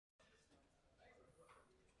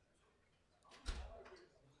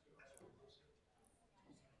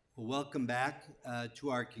Well, welcome back to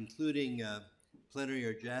our concluding plenary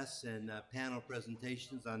address and panel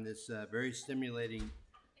presentations on this very stimulating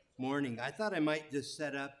morning. I thought I might just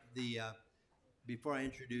set up before I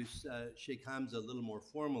introduce Shaykh Hamza a little more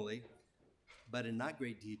formally, but in not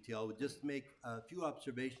great detail, just make a few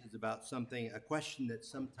observations about a question that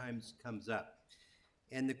sometimes comes up.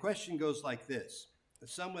 And the question goes like this.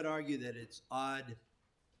 Some would argue that it's odd,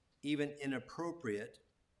 even inappropriate,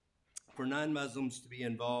 for non-Muslims to be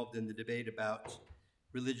involved in the debate about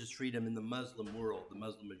religious freedom in the Muslim world, the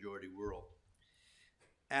Muslim majority world.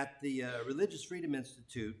 At the Religious Freedom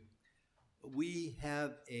Institute, we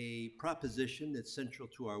have a proposition that's central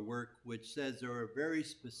to our work, which says there are very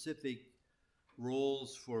specific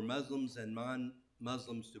roles for Muslims and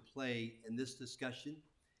non-Muslims to play in this discussion.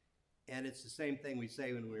 And it's the same thing we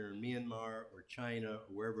say when we're in Myanmar or China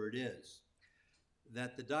or wherever it is,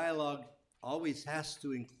 that the dialogue always has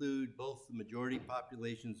to include both the majority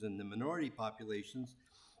populations and the minority populations.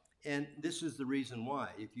 And this is the reason why.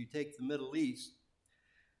 If you take the Middle East,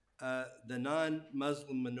 the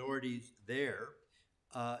non-Muslim minorities there,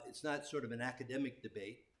 it's not sort of an academic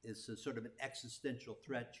debate, it's a sort of an existential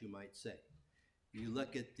threat, you might say. You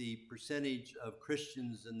look at the percentage of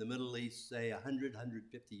Christians in the Middle East, say 100,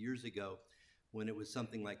 150 years ago, when it was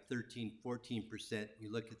something like 13, 14%.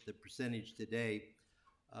 You look at the percentage today,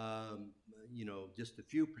 just a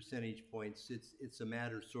few percentage points. It's a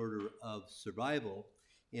matter sort of survival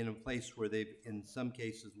in a place where they've, in some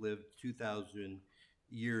cases, lived 2,000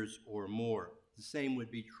 years or more. The same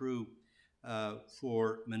would be true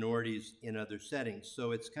for minorities in other settings.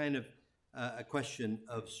 So it's kind of a question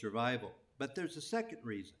of survival. But there's a second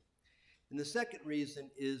reason. And the second reason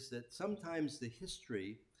is that sometimes the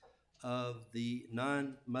history of the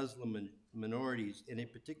non-Muslim minorities in a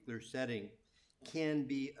particular setting can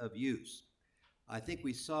be of use. I think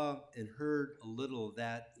we saw and heard a little of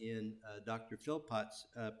that in Dr. Philpott's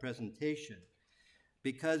presentation,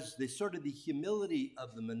 because the sort of the humility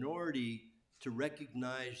of the minority to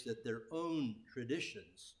recognize that their own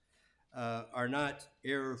traditions are not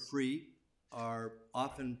error-free, are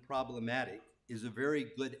often problematic, is a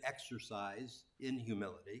very good exercise in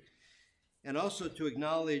humility. And also to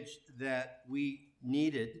acknowledge that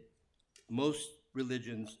most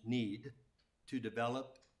religions need to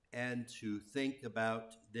develop and to think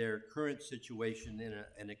about their current situation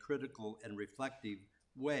in a critical and reflective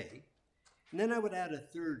way. And then I would add a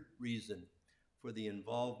third reason for the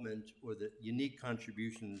involvement or the unique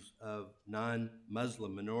contributions of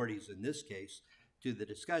non-Muslim minorities, in this case, to the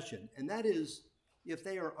discussion. And that is, if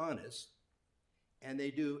they are honest and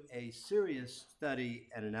they do a serious study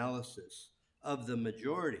and analysis of the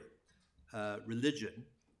majority religion,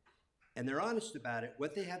 and they're honest about it,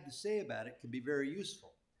 what they have to say about it can be very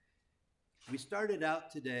useful. We started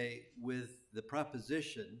out today with the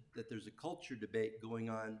proposition that there's a culture debate going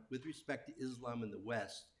on with respect to Islam in the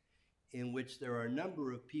West, in which there are a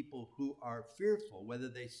number of people who are fearful, whether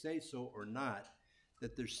they say so or not,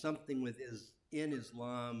 that there's something in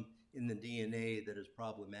Islam, in the DNA, that is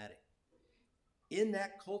problematic. In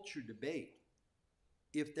that culture debate,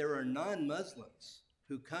 if there are non-Muslims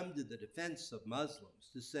who come to the defense of Muslims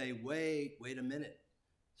to say, wait a minute,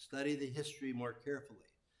 study the history more carefully,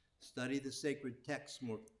 study the sacred texts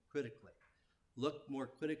more critically, look more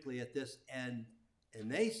critically at this, and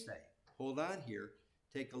they say, hold on here,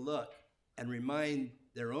 take a look, and remind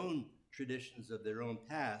their own traditions of their own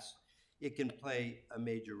past, it can play a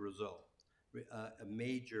major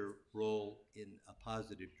role in a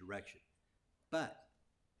positive direction. But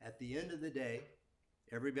at the end of the day,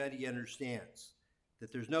 everybody understands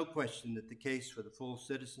that there's no question that the case for the full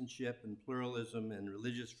citizenship and pluralism and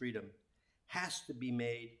religious freedom has to be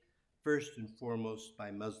made first and foremost by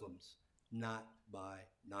Muslims, not by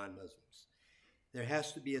non-Muslims. There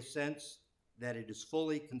has to be a sense that it is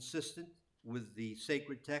fully consistent with the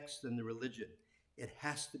sacred text and the religion. It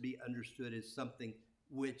has to be understood as something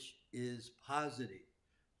which is positive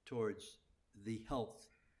towards the health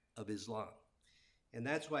of Islam. And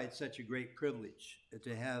that's why it's such a great privilege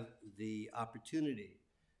to have the opportunity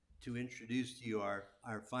to introduce to you our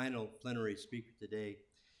final plenary speaker today,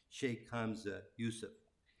 Shaykh Hamza Yusuf.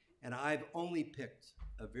 And I've only picked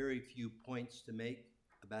a very few points to make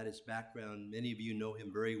about his background. Many of you know him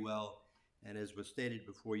very well, and as was stated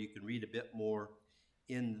before, you can read a bit more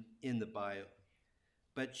in the bio.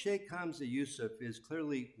 But Shaykh Hamza Yusuf is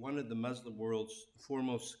clearly one of the Muslim world's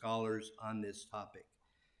foremost scholars on this topic.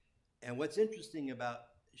 And what's interesting about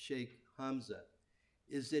Shaykh Hamza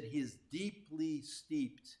is that he is deeply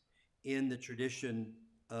steeped in the tradition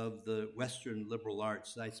of the Western liberal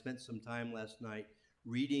arts. I spent some time last night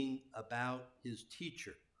reading about his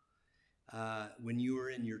teacher, when you were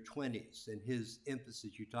in your 20s, and his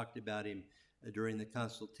emphasis, you talked about him during the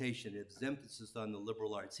consultation, his emphasis on the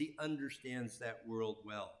liberal arts. He understands that world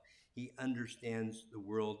well. He understands the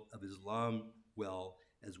world of Islam well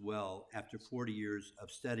as well after 40 years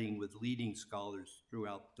of studying with leading scholars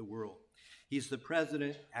throughout the world. He's the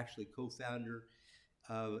president, actually co-founder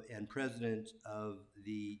and president of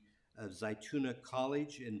the Zaytuna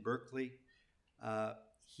College in Berkeley.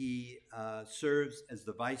 He serves as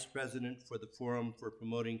the vice president for the Forum for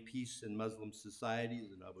Promoting Peace in Muslim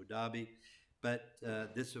Societies in Abu Dhabi. But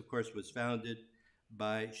this, of course, was founded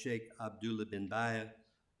by Sheikh Abdullah bin Baya,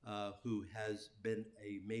 who has been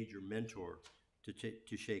a major mentor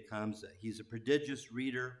to Shaykh Hamza. He's a prodigious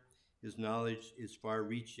reader. His knowledge is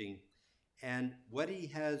far-reaching. And what he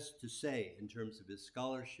has to say in terms of his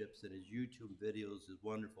scholarships and his YouTube videos is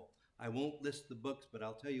wonderful. I won't list the books, but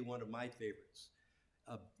I'll tell you one of my favorites.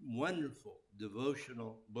 A wonderful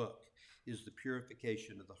devotional book is The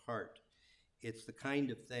Purification of the Heart. It's the kind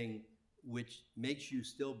of thing which makes you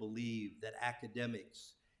still believe that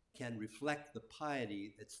academics can reflect the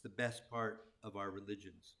piety that's the best part of our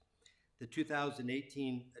religions. The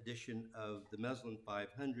 2018 edition of the Muslim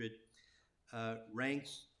 500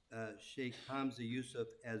 ranks Shaykh Hamza Yusuf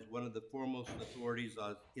as one of the foremost authorities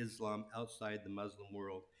on Islam outside the Muslim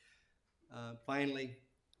world. Finally,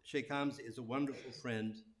 Shaykh Hamza is a wonderful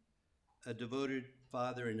friend, a devoted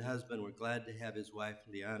father and husband. We're glad to have his wife,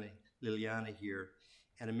 Liliana, here,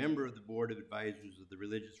 and a member of the Board of Advisors of the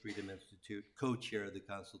Religious Freedom Institute, co-chair of the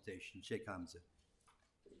consultation. Shaykh Hamza.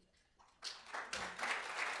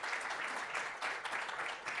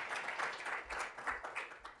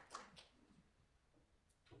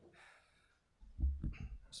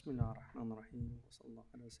 Bismillah ar-Rahman ar-Rahim.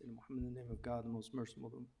 In the name of God, the most merciful,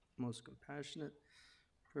 the most compassionate.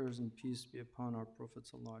 Prayers and peace be upon our Prophet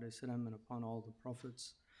ﷺ and upon all the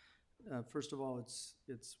prophets. First of all,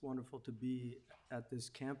 it's wonderful to be at this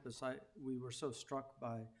campus. We were so struck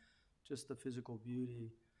by just the physical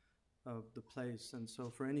beauty of the place. And so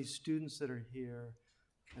for any students that are here,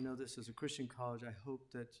 I know this is a Christian college. I hope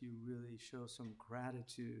that you really show some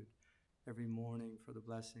gratitude every morning for the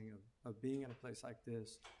blessing of being in a place like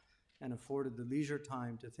this and afforded the leisure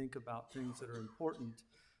time to think about things that are important,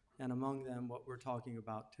 and among them what we're talking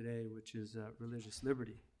about today, which is religious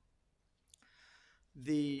liberty.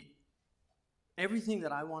 Everything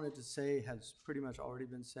that I wanted to say has pretty much already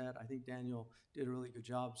been said. I think Daniel did a really good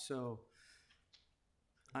job. So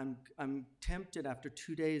I'm tempted after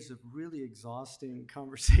 2 days of really exhausting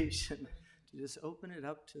conversation to just open it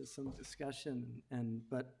up to some discussion.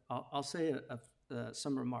 But I'll say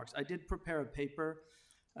some remarks. I did prepare a paper,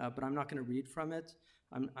 but I'm not going to read from it.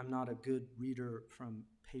 I'm not a good reader from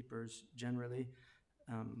papers generally.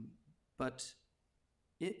 But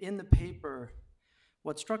in the paper,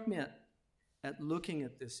 what struck me at looking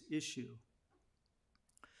at this issue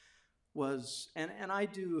was, and I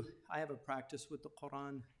have a practice with the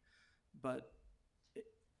Quran, but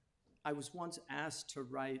I was once asked to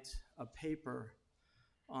write a paper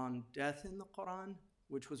on death in the Quran,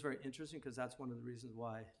 which was very interesting because that's one of the reasons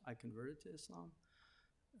why I converted to Islam.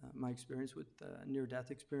 My experience with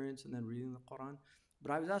near-death experience and then reading the Quran.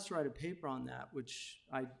 But I was asked to write a paper on that, which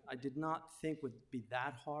I did not think would be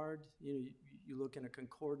that hard. You look in a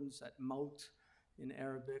concordance at maut in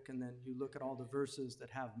Arabic, and then you look at all the verses that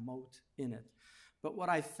have maut in it. But what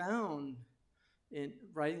I found in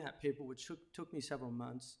writing that paper, which took me several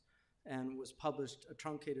months, and was published, a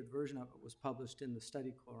truncated version of it was published in the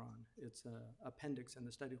Study Quran. It's an appendix in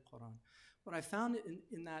the Study Quran. What I found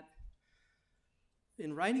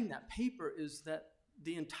in writing that paper is that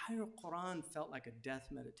the entire Quran felt like a death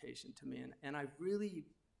meditation to me. And I really,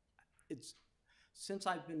 since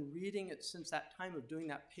I've been reading it, since that time of doing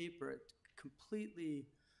that paper, it completely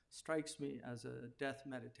strikes me as a death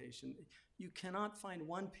meditation. You cannot find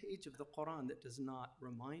one page of the Quran that does not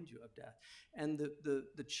remind you of death. And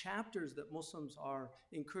the chapters that Muslims are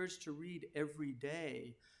encouraged to read every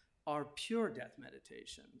day are pure death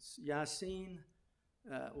meditations. Yasin,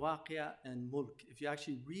 Waqia, and Mulk. If you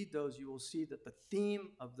actually read those, you will see that the theme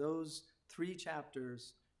of those 3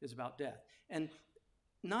 chapters is about death. And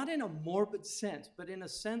not in a morbid sense, but in a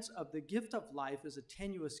sense of the gift of life is a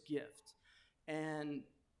tenuous gift. And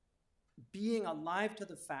being alive to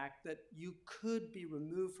the fact that you could be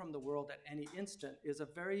removed from the world at any instant is a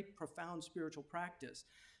very profound spiritual practice,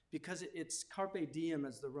 because it's carpe diem,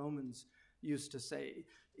 as the Romans used to say.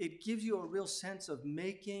 It gives you a real sense of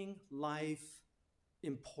making life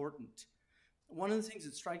important. One of the things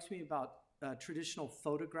that strikes me about traditional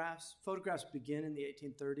photographs begin in the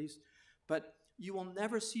 1830s, but you will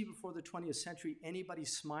never see before the 20th century anybody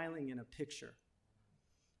smiling in a picture.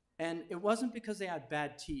 And it wasn't because they had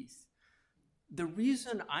bad teeth. The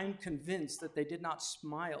reason I'm convinced that they did not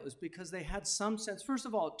smile is because they had some sense. First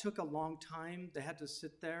of all, it took a long time. They had to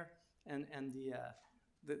sit there, and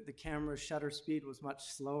the camera shutter speed was much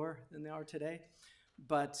slower than they are today.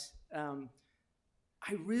 But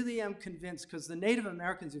I really am convinced, because the Native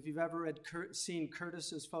Americans, if you've ever seen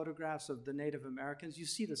Curtis's photographs of the Native Americans, you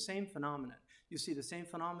see the same phenomenon. You see the same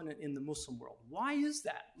phenomenon in the Muslim world. Why is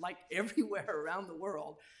that? Like everywhere around the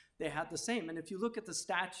world, they had the same. And if you look at the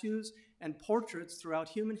statues and portraits throughout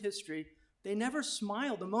human history, they never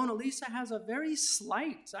smile. The Mona Lisa has a very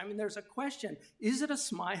slight, I mean, there's a question, is it a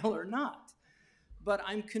smile or not? But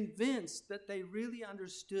I'm convinced that they really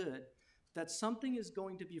understood that something is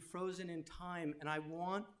going to be frozen in time, and I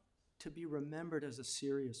want to be remembered as a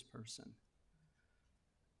serious person.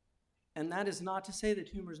 And that is not to say that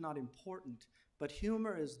humor is not important, but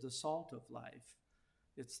humor is the salt of life.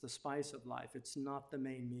 It's the spice of life. It's not the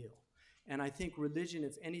main meal. And I think religion,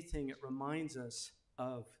 if anything, it reminds us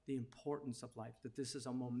of the importance of life, that this is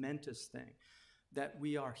a momentous thing, that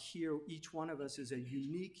we are here, each one of us is a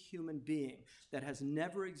unique human being that has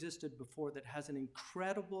never existed before, that has an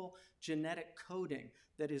incredible genetic coding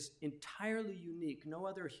that is entirely unique. No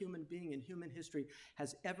other human being in human history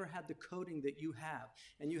has ever had the coding that you have.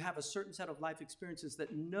 And you have a certain set of life experiences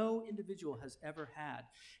that no individual has ever had.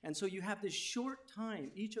 And so you have this short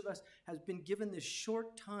time. Each of us has been given this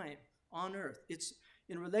short time on earth. It's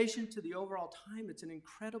in relation to the overall time, it's an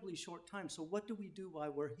incredibly short time. So what do we do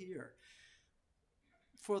while we're here?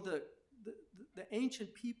 For the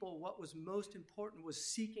ancient people, what was most important was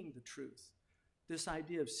seeking the truth. This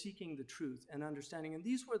idea of seeking the truth and understanding. And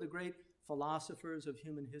these were the great philosophers of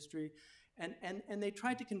human history. And they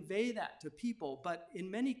tried to convey that to people. But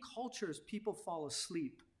in many cultures, people fall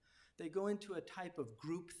asleep. They go into a type of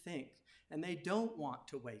group think. And they don't want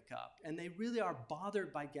to wake up. And they really are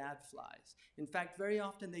bothered by gadflies. In fact, very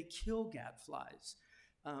often they kill gadflies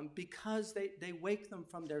because they wake them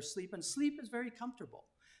from their sleep. And sleep is very comfortable.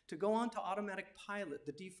 To go on to automatic pilot,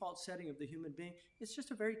 the default setting of the human being, it's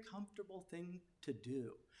just a very comfortable thing to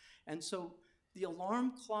do. And so the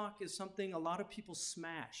alarm clock is something a lot of people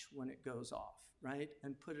smash when it goes off, right?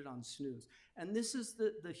 And put it on snooze. And this is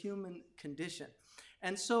the human condition.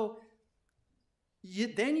 And so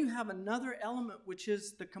then you have another element, which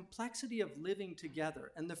is the complexity of living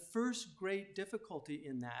together. And the first great difficulty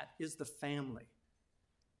in that is the family.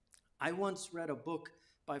 I once read a book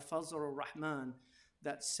by Fazl ar-Rahman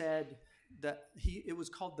that said that it was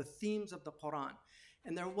called The Themes of the Quran.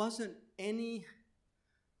 And there wasn't any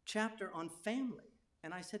chapter on family.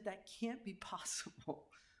 And I said, that can't be possible.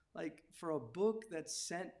 Like, for a book that's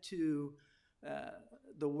sent to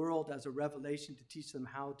the world as a revelation to teach them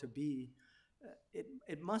how to be,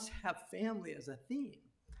 it must have family as a theme.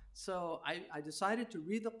 So I decided to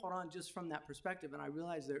read the Quran just from that perspective, and I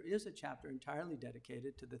realized there is a chapter entirely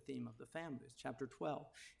dedicated to the theme of the family. It's chapter 12.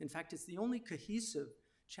 In fact, it's the only cohesive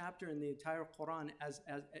chapter in the entire Quran as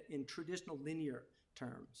in traditional linear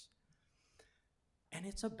terms. And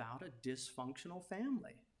it's about a dysfunctional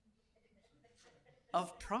family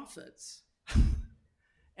of prophets.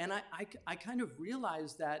 And I kind of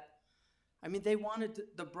realized that, I mean,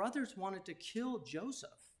 the brothers wanted to kill Joseph.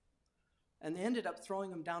 And they ended up throwing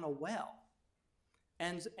him down a well.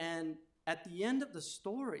 And at the end of the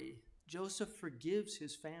story, Joseph forgives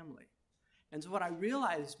his family. And so what I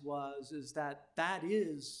realized is that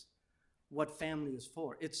is what family is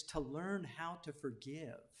for. It's to learn how to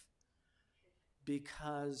forgive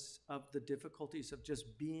because of the difficulties of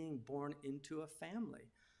just being born into a family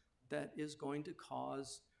that is going to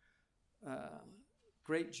cause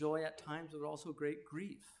great joy at times, but also great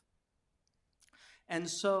grief. And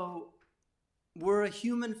so we're a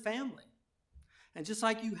human family. And just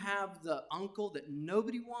like you have the uncle that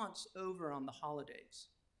nobody wants over on the holidays,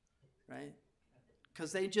 right?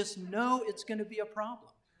 Because they just know it's going to be a problem.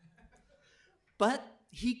 But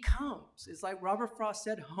he comes. It's like Robert Frost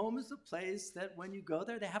said, home is the place that when you go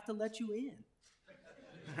there, they have to let you in,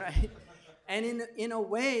 right? And in a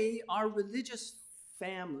way, our religious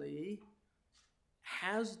family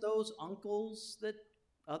has those uncles that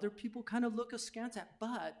other people kind of look askance at,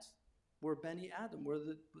 but we're Beni Adam. We're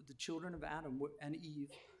the children of Adam and Eve.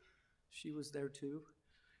 She was there too.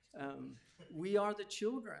 We are the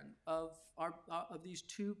children of these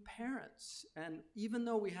two parents. And even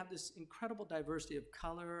though we have this incredible diversity of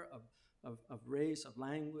color, of race, of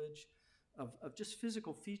language, of just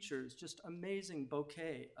physical features, just amazing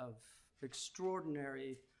bouquet of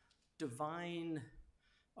extraordinary, divine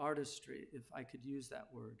artistry, if I could use that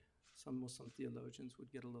word. Some Muslim theologians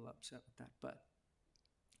would get a little upset with that, but.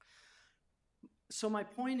 So my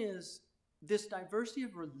point is, this diversity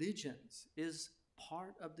of religions is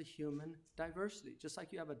part of the human diversity, just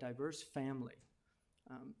like you have a diverse family.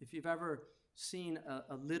 If you've ever seen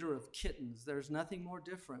a litter of kittens, there's nothing more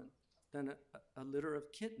different than a litter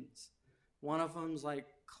of kittens. One of them's like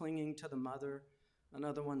clinging to the mother,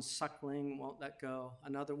 another one's suckling, won't let go,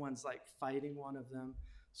 another one's like fighting one of them.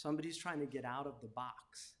 Somebody's trying to get out of the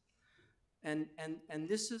box. And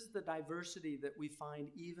this is the diversity that we find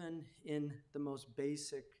even in the most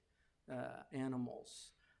basic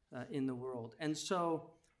animals in the world. And so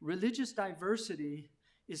religious diversity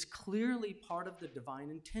is clearly part of the divine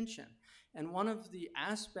intention. And one of the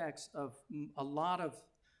aspects of a lot of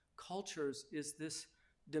cultures is this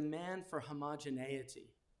demand for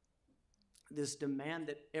homogeneity, this demand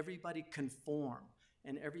that everybody conform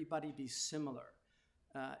and everybody be similar,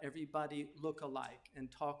 everybody look alike and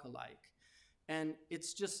talk alike. And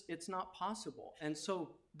it's not possible. And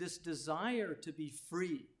so this desire to be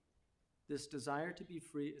free,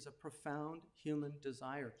 is a profound human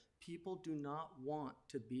desire. People do not want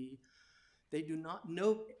to be, they do not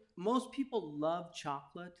know, most people love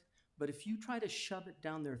chocolate, but if you try to shove it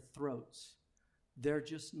down their throats, they're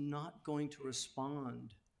just not going to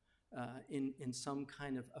respond in some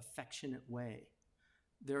kind of affectionate way.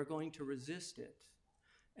 They're going to resist it.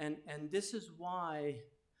 And this is why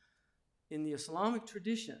in the Islamic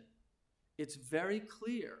tradition, it's very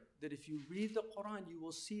clear that if you read the Quran, you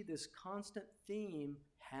will see this constant theme.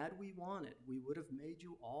 Had we wanted, we would have made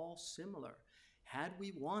you all similar. Had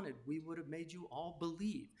we wanted, we would have made you all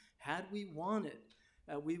believe. Had we wanted,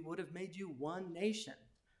 we would have made you one nation.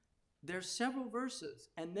 There's several verses.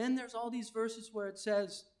 And then there's all these verses where it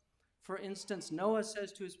says, for instance, Noah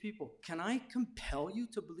says to his people, can I compel you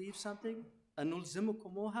to believe something?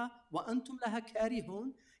 أَنُلْزِمُكُمُوهَا وَأَنْتُمْ لَهَا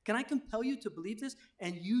كَارِهُونَ. Can I compel you to believe this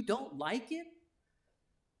and you don't like it?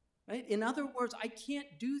 Right? In other words, I can't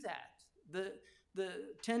do that. The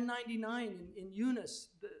 1099 in Yunus,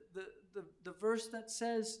 the verse that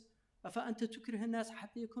says, أَفَأَنْتَ تُكْرِهُ النَّاسَ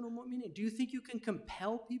حَتَّى يَكُونُوا مُؤْمِنِينَ. Do you think you can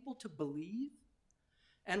compel people to believe?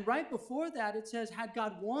 And right before that, it says, had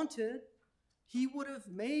God wanted, he would have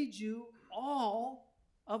made you all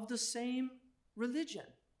of the same religion.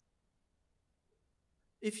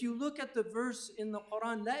 If you look at the verse in the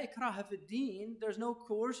Quran, La ikraha fi din, there's no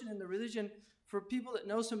coercion in the religion. For people that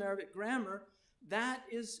know some Arabic grammar, that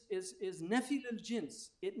is nafil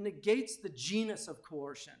al-jins. It negates the genus of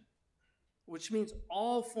coercion, which means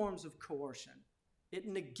all forms of coercion. It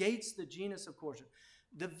negates the genus of coercion.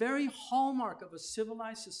 The very hallmark of a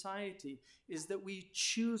civilized society is that we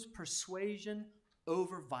choose persuasion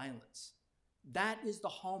over violence. That is the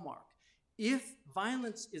hallmark. If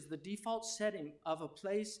violence is the default setting of a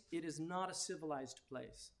place, it is not a civilized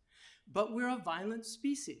place. But we're a violent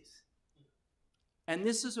species. And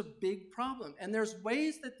this is a big problem. And there's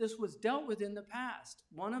ways that this was dealt with in the past.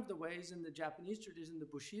 One of the ways in the Japanese tradition, the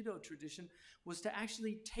Bushido tradition, was to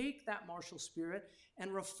actually take that martial spirit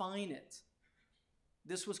and refine it.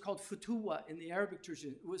 This was called futuwa in the Arabic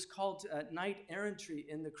tradition. It was called knight errantry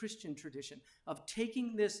in the Christian tradition, of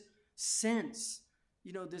taking this sense,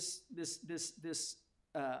 you know, this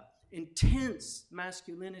intense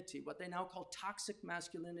masculinity, what they now call toxic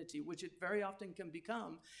masculinity, which it very often can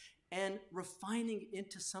become, and refining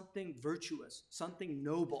into something virtuous, something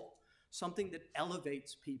noble, something that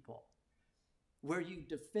elevates people, where you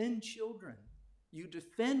defend children, you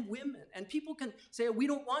defend women. And people can say, we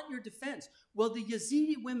don't want your defense. Well, the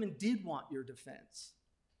Yazidi women did want your defense.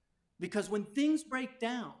 Because when things break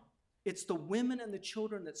down, it's the women and the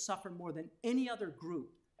children that suffer more than any other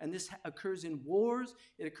group. And this occurs in wars,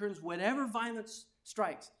 it occurs whenever violence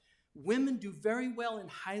strikes. Women do very well in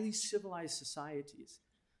highly civilized societies.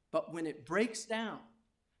 But when it breaks down,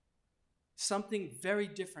 something very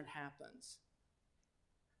different happens.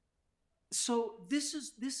 So this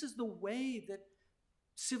is the way that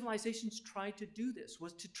civilizations tried to do this,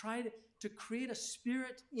 was to try to create a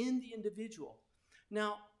spirit in the individual.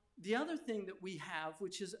 Now, the other thing that we have,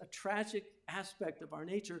 which is a tragic aspect of our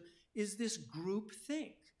nature, is this group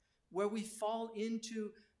think, where we fall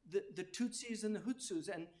into the Tutsis and the Hutsus,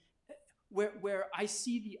 and where I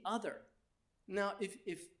see the other. Now,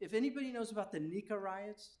 if anybody knows about the Nika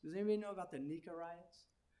riots, does anybody know about the Nika riots?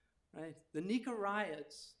 Right? The Nika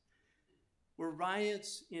riots were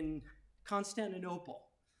riots in Constantinople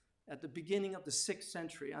at the beginning of the 6th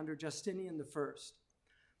century under Justinian I.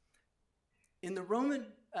 In the Roman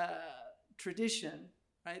tradition,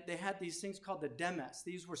 right, they had these things called the demes.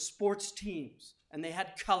 These were sports teams, and they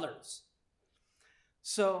had colors.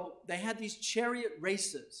 So they had these chariot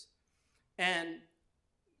races, and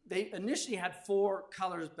they initially had 4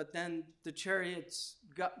 colors, but then the chariots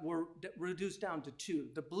were reduced down to 2,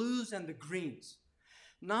 the blues and the greens.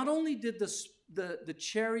 Not only did the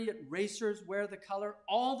chariot racers wear the color,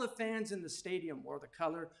 all the fans in the stadium wore the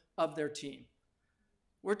color of their team.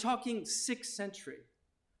 We're talking 6th century,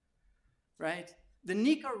 right? The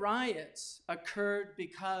Nika riots occurred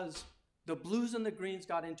because the blues and the greens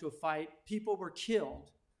got into a fight. People were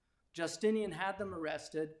killed. Justinian had them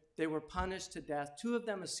arrested. They were punished to death. 2 of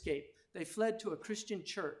them escaped. They fled to a Christian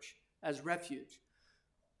church as refuge.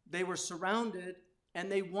 They were surrounded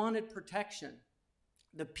and they wanted protection.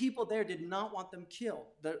 The people there did not want them killed,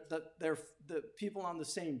 the people on the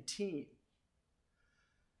same team.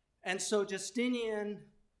 And so Justinian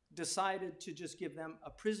decided to just give them a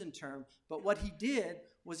prison term. But what he did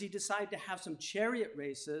was he decided to have some chariot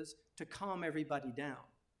races to calm everybody down.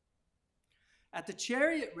 At the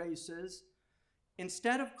chariot races,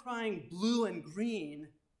 instead of crying blue and green,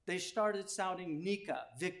 they started shouting Nika,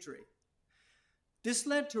 victory. This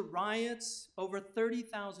led to riots. Over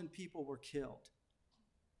 30,000 people were killed.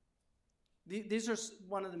 These are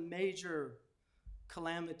one of the major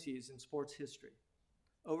calamities in sports history.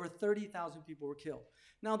 Over 30,000 people were killed.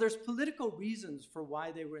 Now, there's political reasons for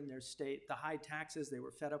why they were in their state. The high taxes, they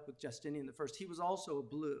were fed up with Justinian I. He was also a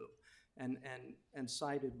blue and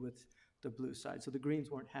sided with the blue side. So the Greens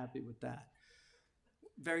weren't happy with that.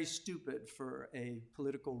 Very stupid for a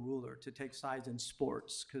political ruler to take sides in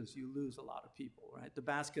sports because you lose a lot of people, right? The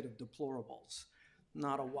basket of deplorables,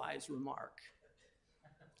 not a wise remark.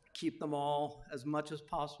 Keep them all as much as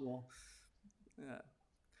possible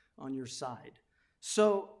on your side.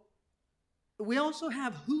 So we also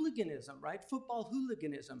have hooliganism, right? Football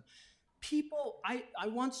hooliganism. People, I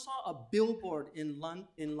once saw a billboard in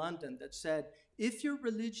London that said, if your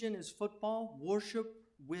religion is football, worship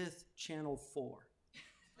with Channel 4.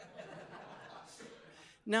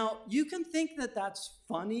 Now, you can think that that's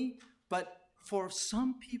funny, but for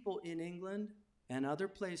some people in England and other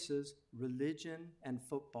places, religion and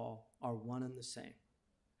football are one and the same.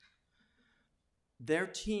 Their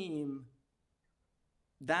team,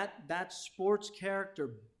 that sports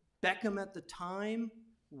character, Beckham at the time,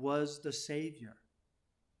 was the savior,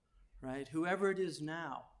 right? Whoever it is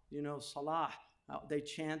now, you know, Salah, they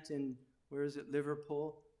chant in, where is it,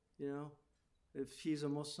 Liverpool, you know, if he's a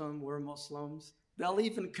Muslim, we're Muslims. They'll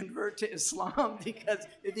even convert to Islam because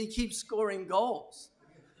if he keeps scoring goals,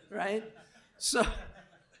 right? So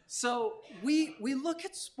we look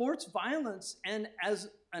at sports violence, and as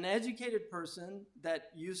an educated person that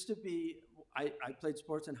used to be, I played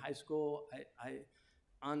sports in high school.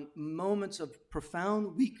 On moments of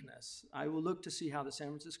profound weakness, I will look to see how the San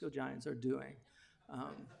Francisco Giants are doing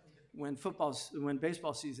when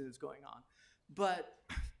baseball season is going on. But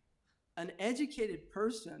an educated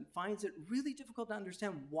person finds it really difficult to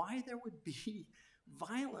understand why there would be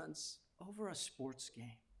violence over a sports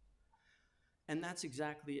game. And that's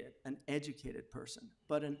exactly it, an educated person.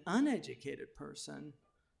 But an uneducated person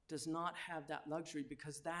does not have that luxury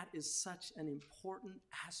because that is such an important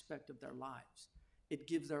aspect of their lives. It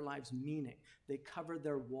gives their lives meaning. They cover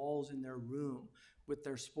their walls in their room with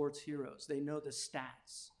their sports heroes. They know the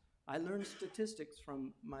stats. I learned statistics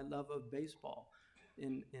from my love of baseball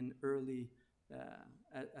in early,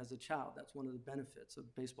 as a child. That's one of the benefits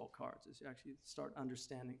of baseball cards, is you actually start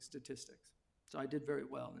understanding statistics. So I did very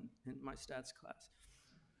well in my stats class.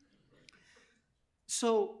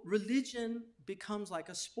 So religion becomes like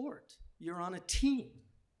a sport. You're on a team.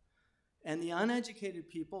 And the uneducated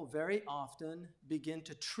people very often begin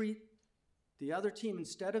to treat the other team,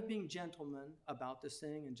 instead of being gentlemen about this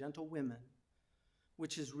thing and gentle women,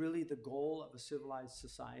 which is really the goal of a civilized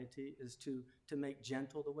society, is to make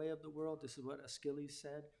gentle the way of the world. This is what Akyol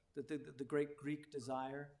said, that the great Greek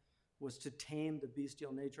desire was to tame the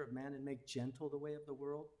bestial nature of man and make gentle the way of the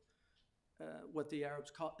world. What the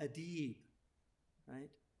Arabs call adib, right?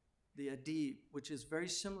 The adib, which is very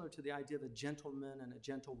similar to the idea of a gentleman and a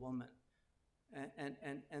gentlewoman.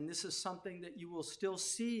 And this is something that you will still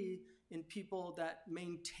see in people that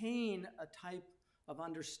maintain a type of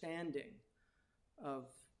understanding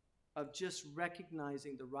of just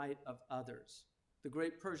recognizing the right of others. The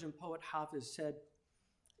great Persian poet Hafiz said,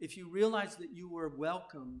 if you realize that you were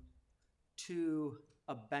welcomed to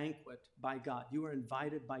a banquet by God, you were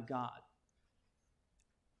invited by God,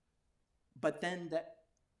 but then that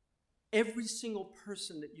every single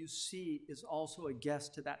person that you see is also a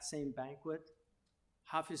guest to that same banquet,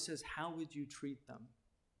 Hafiz says, how would you treat them,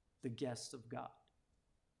 the guests of God?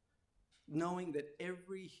 Knowing that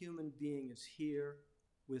every human being is here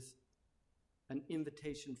with an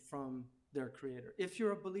invitation from their Creator, if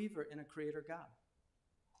you're a believer in a Creator God.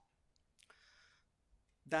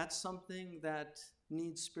 that's something that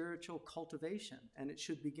needs spiritual cultivation, and it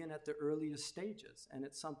should begin at the earliest stages. And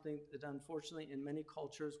it's something that, unfortunately, in many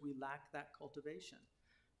cultures, we lack that cultivation.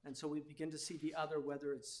 And so we begin to see the other,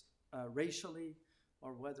 whether it's racially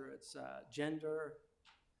or whether it's gender.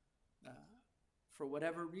 For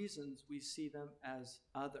whatever reasons, we see them as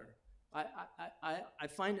other. I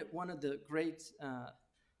find it one of the great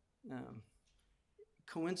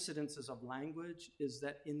coincidences of language is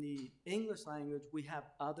that in the English language, we have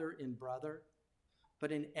other in brother,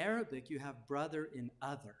 but in Arabic, you have brother in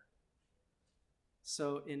other.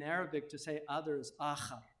 So in Arabic, to say other is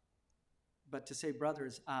akhar, but to say brother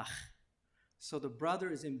is akh. So the brother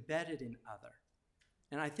is embedded in other.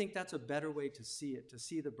 And I think that's a better way to see it, to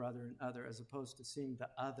see the brother in other as opposed to seeing the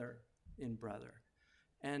other in brother.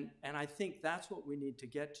 And I think that's what we need to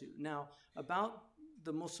get to. Now, about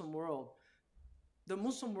the Muslim world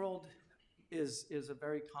is a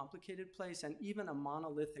very complicated place, and even a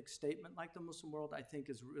monolithic statement like the Muslim world, I think,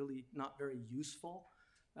 is really not very useful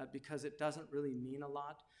because it doesn't really mean a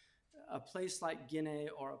lot. A place like Guinea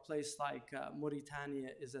or a place like Mauritania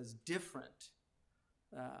is as different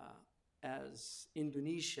as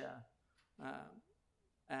Indonesia,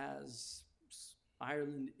 as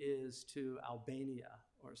Ireland is to Albania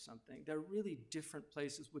or something. They're really different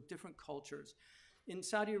places with different cultures. In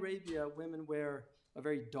Saudi Arabia, women wear a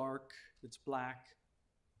very dark, it's black.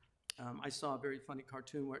 I saw a very funny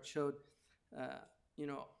cartoon where it showed,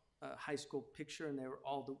 a high school picture, and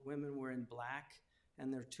all the women were in black,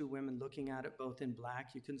 and there are two women looking at it, both in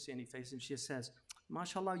black. You couldn't see any face, and she says,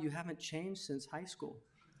 "MashaAllah, you haven't changed since high school."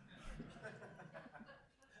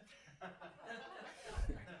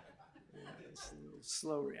 It's a little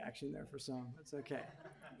slow reaction there for some. It's okay.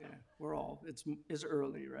 Yeah, it's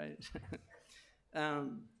early, right?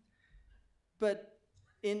 But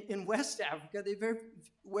in West Africa, they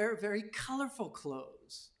wear very colorful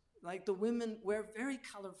clothes. Like the women wear very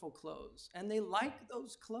colorful clothes, and they like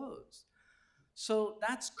those clothes. So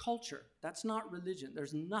that's culture. That's not religion.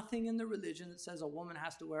 There's nothing in the religion that says a woman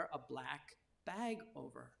has to wear a black bag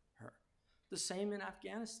over her. The same in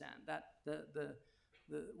Afghanistan. That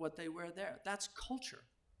what they wear there. That's culture.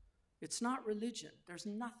 It's not religion. There's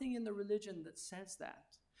nothing in the religion that says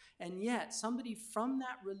that. And yet, somebody from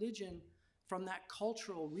that religion, from that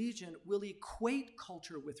cultural region, will equate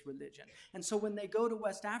culture with religion. And so when they go to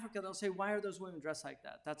West Africa, they'll say, "Why are those women dressed like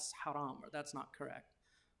that? That's haram," or "That's not correct."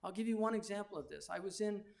 I'll give you one example of this. I was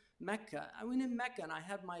in Mecca. I went in Mecca, and I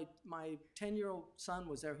had my 10-year-old son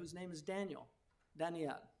was there, whose name is Daniel.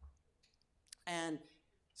 And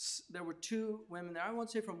there were two women there. I won't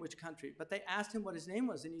say from which country, but they asked him what his name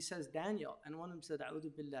was, and he says Daniel. And one of them said,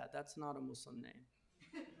 "A'udhu billah, that's not a Muslim name."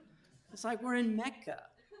 It's like, we're in Mecca.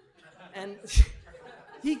 And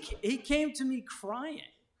he came to me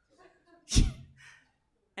crying.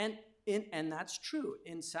 And that's true.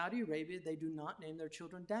 In Saudi Arabia, they do not name their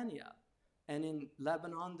children Daniel. And in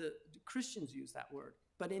Lebanon, the Christians use that word.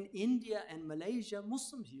 But in India and Malaysia,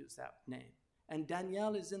 Muslims use that name. And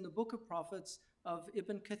Daniel is in the Book of Prophets of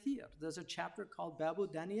Ibn Kathir. There's a chapter called Babu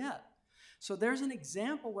Daniel. So there's an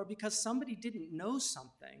example where because somebody didn't know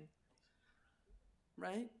something,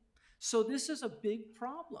 right? So this is a big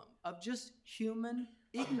problem of just human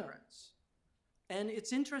ignorance. And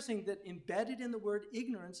it's interesting that embedded in the word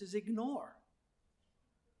ignorance is ignore,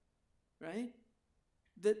 right?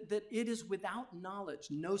 That it is without knowledge.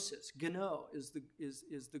 Gnosis, gno, is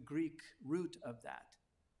the Greek root of that.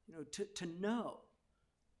 To know.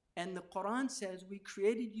 And the Quran says we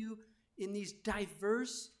created you in these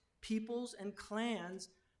diverse peoples and clans,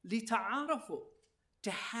 lita'arafu,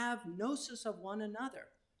 to have gnosis of one another,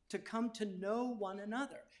 to come to know one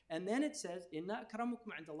another. And then it says, "Inna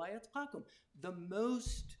akramakum indallahi atqakum." The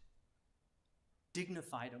most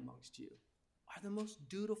dignified amongst you are the most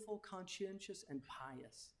dutiful, conscientious, and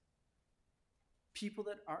pious. People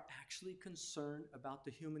that are actually concerned about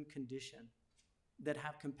the human condition, that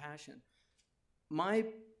have compassion.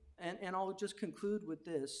 And I'll just conclude with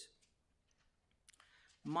this.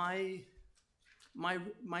 My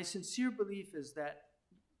sincere belief is that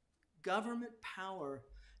government power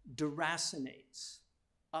deracinates,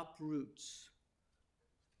 uproots,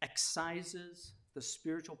 excises the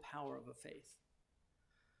spiritual power of a faith.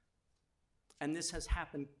 And this has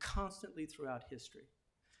happened constantly throughout history.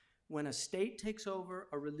 When a state takes over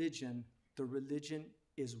a religion, the religion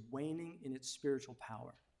is waning in its spiritual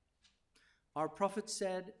power. Our Prophet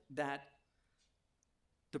said that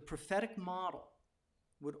the prophetic model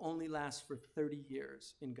would only last for 30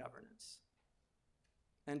 years in governance.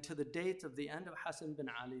 And to the date of the end of Hassan bin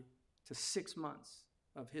Ali, to 6 months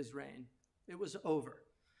of his reign, it was over.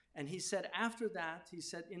 And he said after that, he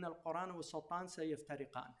said, "In al-Quran wa sultan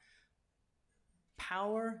sayaftariqan."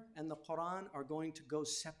 Power and the Quran are going to go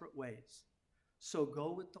separate ways. So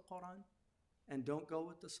go with the Quran and don't go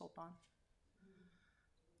with the sultan.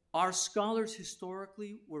 Our scholars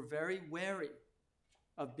historically were very wary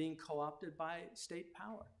of being co-opted by state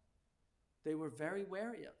power. They were very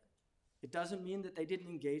wary of it. It doesn't mean that they didn't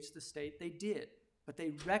engage the state. They did, but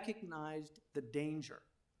they recognized the danger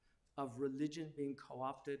of religion being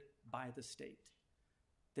co-opted by the state.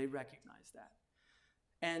 They recognized that.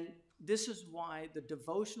 And this is why the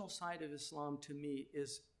devotional side of Islam, to me,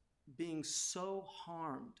 is being so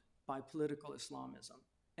harmed by political Islamism.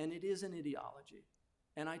 And it is an ideology.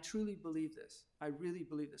 And I truly believe this. I really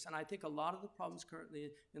believe this. And I think a lot of the problems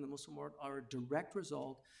currently in the Muslim world are a direct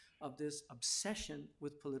result of this obsession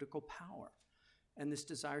with political power and this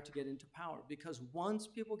desire to get into power. Because once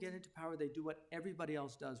people get into power, they do what everybody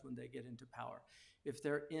else does when they get into power. If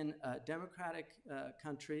they're in a democratic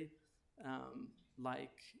country,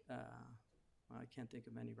 like, well, I can't think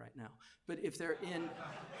of any right now, but if they're in,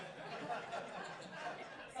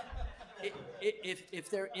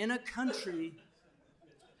 if they're in a country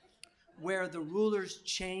where the rulers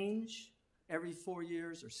change every 4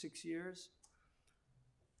 years or 6 years,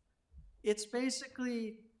 it's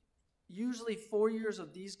basically usually 4 years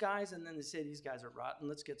of these guys, and then they say these guys are rotten,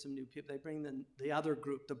 let's get some new people. They bring the other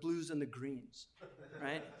group, the blues and the greens,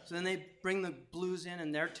 right? So then they bring the blues in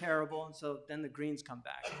and they're terrible, and so then the greens come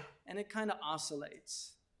back. And it kind of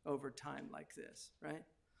oscillates over time like this, right?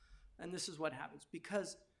 And this is what happens.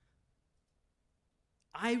 Because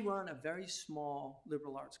I run a very small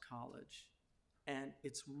liberal arts college, and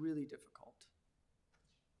it's really difficult.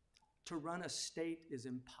 To run a state is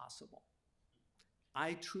impossible.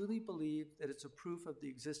 I truly believe that it's a proof of the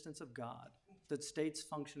existence of God that states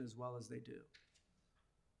function as well as they do,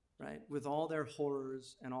 right? With all their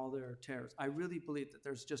horrors and all their terrors. I really believe that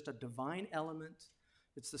there's just a divine element.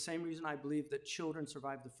 It's the same reason I believe that children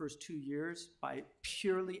survive the first 2 years by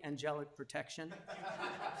purely angelic protection,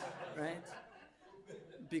 right?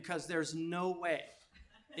 Because there's no way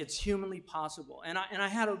it's humanly possible. And I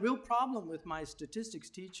had a real problem with my statistics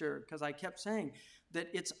teacher because I kept saying that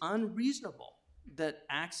it's unreasonable that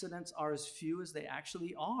accidents are as few as they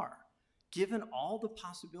actually are, given all the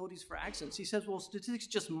possibilities for accidents. He says, well, statistics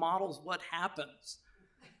just models what happens.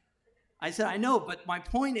 I said, I know, but my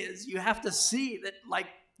point is you have to see that, like,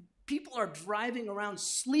 people are driving around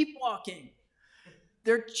sleepwalking.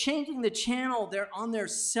 They're changing the channel. They're on their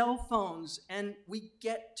cell phones, and we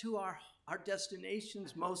get to our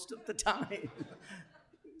destinations most of the time.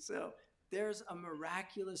 So there's a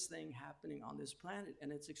miraculous thing happening on this planet,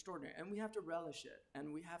 and it's extraordinary. And we have to relish it,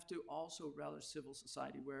 and we have to also relish civil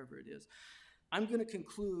society wherever it is. I'm going to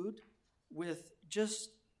conclude with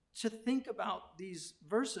just to think about these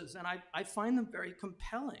verses, and I find them very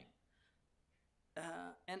compelling.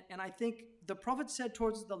 And I think the Prophet said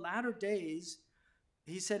towards the latter days,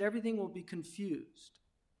 he said everything will be confused.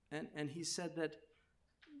 And he said that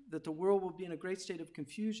the world will be in a great state of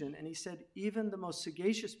confusion. And he said even the most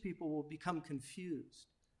sagacious people will become confused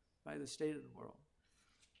by the state of the world.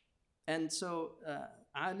 And so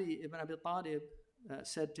Ali ibn Abi Talib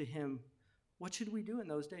said to him, what should we do in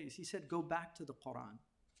those days? He said, go back to the Quran.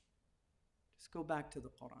 Just go back to the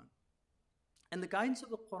Quran. And the guidance of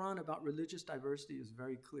the Quran about religious diversity is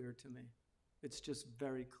very clear to me. It's just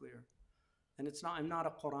very clear. And it's not, I'm not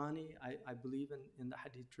a Qurani. I believe in the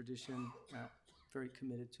Hadith tradition, very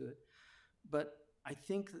committed to it. But I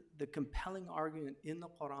think the compelling argument in the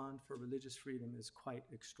Quran for religious freedom is quite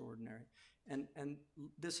extraordinary. And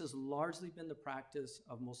this has largely been the practice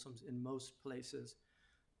of Muslims in most places.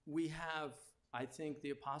 We have, I think,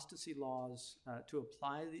 the apostasy laws, to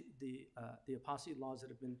apply the apostasy laws that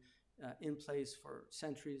have been in place for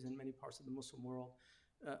centuries in many parts of the Muslim world,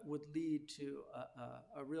 would lead to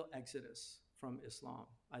a real exodus from Islam.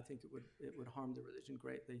 I think it would harm the religion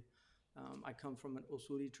greatly. I come from an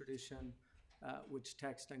Usuli tradition, which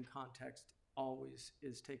text and context always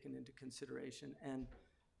is taken into consideration. And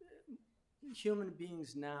human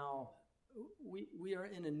beings now, we are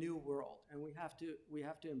in a new world, and we have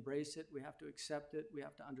to embrace it. We have to accept it. We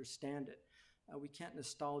have to understand it. We can't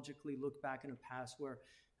nostalgically look back in a past where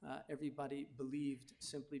everybody believed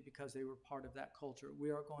simply because they were part of that culture. We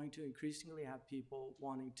are going to increasingly have people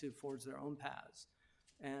wanting to forge their own paths.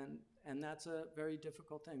 And that's a very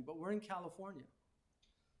difficult thing. But we're in California.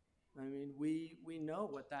 I mean, we know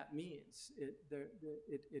what that means.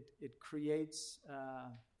 It creates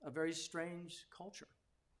a very strange culture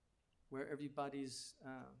where everybody's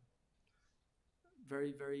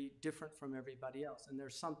very, very different from everybody else. And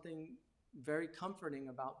there's something very comforting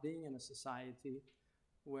about being in a society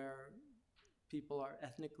where people are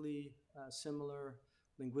ethnically similar,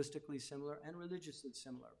 linguistically similar, and religiously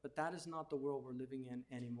similar. But that is not the world we're living in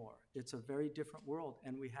anymore. It's a very different world,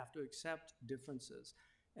 and we have to accept differences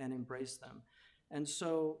and embrace them. And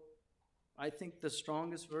so I think the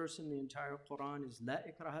strongest verse in the entire Quran is La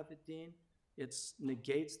ikraha fid din. It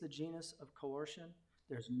negates the genus of coercion.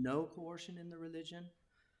 There's no coercion in the religion.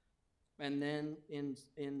 And then in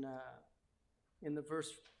the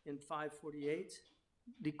verse in 548,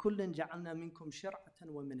 لِكُلٍّ جَعَلْنَا مِنْكُمْ شِرْعَةً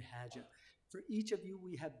وَمِنْهَاجًا. For each of you,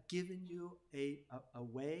 we have given you a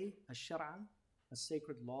way, a shara, a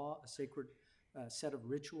sacred law, a sacred set of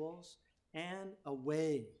rituals, and a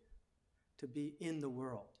way to be in the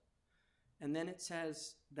world. And then it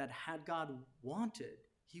says that had God wanted,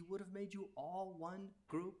 he would have made you all one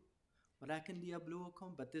group. وَلَكِنْ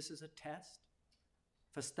لِيَبْلُوَكُمْ. But this is a test.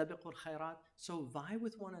 فَاسْتَبِقُوا الْخَيْرَاتِ. So vie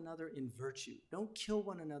with one another in virtue. Don't kill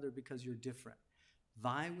one another because you're different.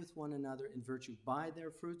 Vie with one another in virtue. By their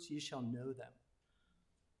fruits ye shall know them.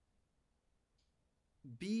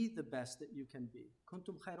 Be the best that you can be.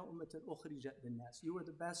 كُنْتُمْ خَيْرَ أُمَّةٍ أُخْرِجَتْ لِلنَّاسِ. You are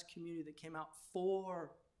the best community that came out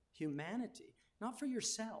for humanity, not for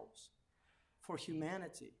yourselves, for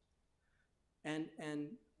humanity. And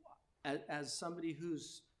as somebody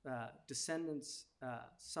whose descendants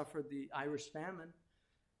suffered the Irish famine,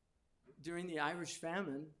 during the Irish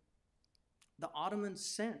famine, the Ottomans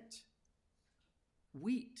sent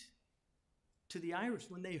wheat to the Irish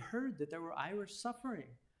when they heard that there were Irish suffering.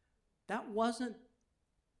 That wasn't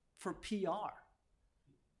for PR.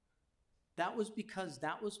 That was because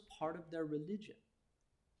that was part of their religion.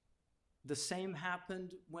 The same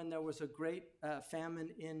happened when there was a great famine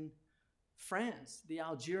in France. The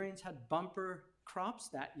Algerians had bumper crops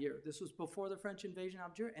that year. This was before the French invasion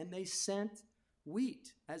of Algeria, and they sent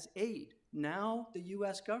wheat as aid. Now the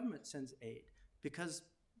US government sends aid because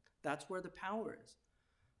that's where the power is.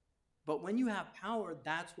 But when you have power,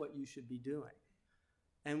 that's what you should be doing.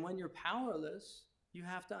 And when you're powerless, you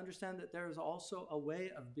have to understand that there is also a way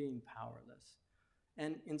of being powerless.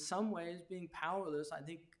 And in some ways, being powerless, I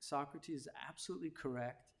think Socrates is absolutely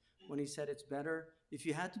correct when he said it's better, if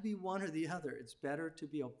you had to be one or the other, it's better to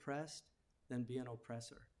be oppressed than be an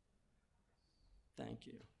oppressor. Thank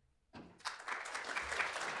you.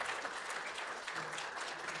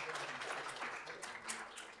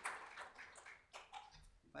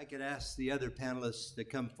 If I could ask the other panelists to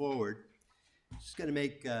come forward, I'm just going to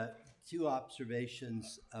make two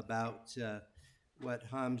observations about what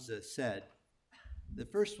Hamza said. The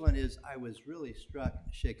first one is I was really struck,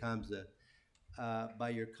 Shaykh Hamza, by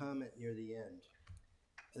your comment near the end,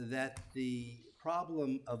 that the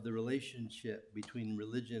problem of the relationship between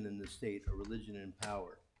religion and the state, or religion and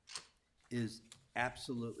power, is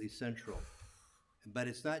absolutely central. But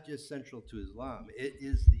it's not just central to Islam. It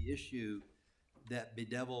is the issue that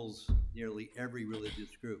bedevils nearly every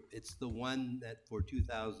religious group. It's the one that for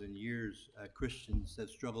 2,000 years Christians have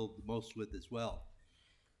struggled the most with as well.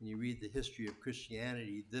 When you read the history of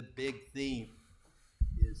Christianity, the big theme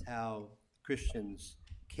is how Christians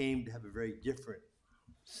came to have a very different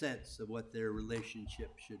sense of what their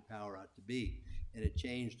relationship should power out to be, and it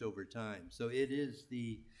changed over time. So it is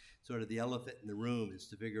the sort of the elephant in the room, is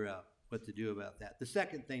to figure out what to do about that. The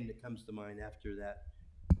second thing that comes to mind after that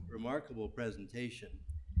remarkable presentation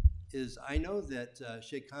is I know that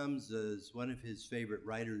Shaykh Hamza's, one of his favorite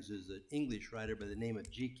writers is an English writer by the name of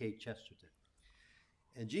G.K. Chesterton.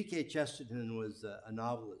 And G.K. Chesterton was a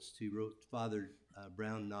novelist. He wrote Father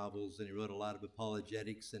Brown novels, and he wrote a lot of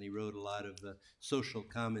apologetics, and he wrote a lot of social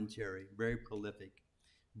commentary, very prolific,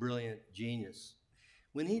 brilliant genius.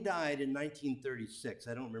 When he died in 1936,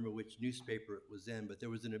 I don't remember which newspaper it was in, but there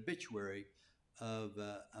was an obituary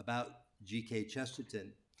about G.K.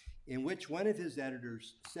 Chesterton, in which one of his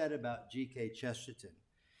editors said about G.K. Chesterton,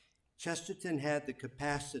 Chesterton had the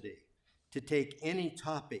capacity to take any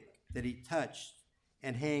topic that he touched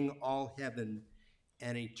and hang all heaven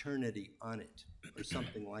and eternity on it, or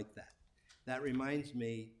something like that. That reminds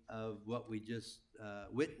me of what we just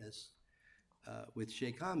witnessed with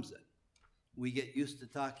Shaykh Hamza. We get used to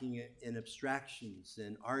talking in abstractions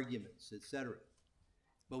and arguments, etc.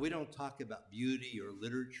 But we don't talk about beauty or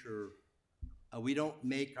literature. We don't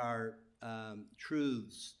make our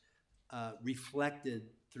truths reflected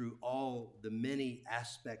through all the many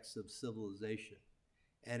aspects of civilization.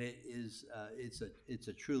 And it's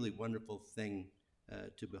a truly wonderful thing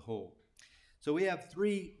to behold. So we have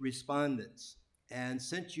 3 respondents, and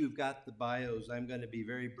since you've got the bios, I'm going to be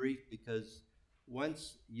very brief, because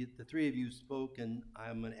once the 3 of you have spoken,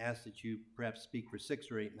 I'm going to ask that you perhaps speak for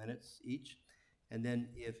 6 or 8 minutes each, and then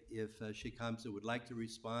if Shaykh Hamza would like to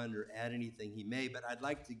respond or add anything, he may, but I'd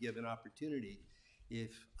like to give an opportunity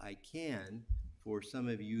if I can, for some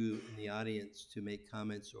of you in the audience to make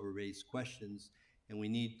comments or raise questions, and we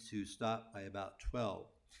need to stop by about 12.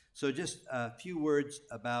 So just a few words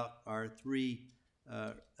about our three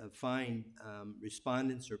fine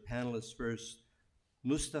respondents or panelists first.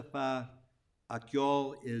 Mustafa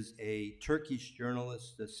Akyol is a Turkish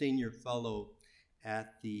journalist, a senior fellow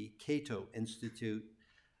at the Cato Institute.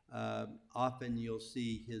 Often you'll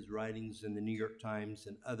see his writings in the New York Times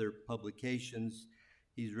and other publications.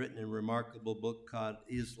 He's written a remarkable book called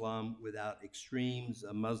Islam Without Extremes,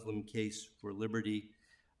 A Muslim Case for Liberty,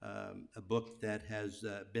 a book that has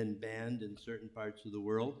been banned in certain parts of the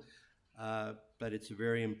world, but it's a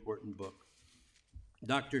very important book.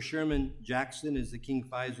 Dr. Sherman Jackson is the King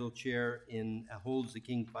Faisal Chair holds the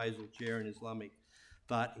King Faisal Chair in Islamic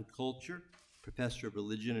Thought and Culture, Professor of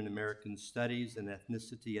Religion and American Studies and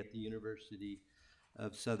Ethnicity at the University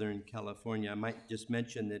of Southern California. I might just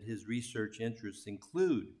mention that his research interests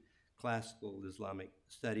include classical Islamic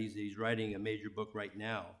studies. He's writing a major book right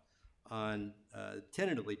now on,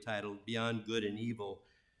 tentatively titled Beyond Good and Evil,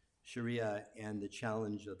 Sharia and the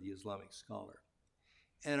Challenge of the Islamic Scholar.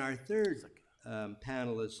 And our third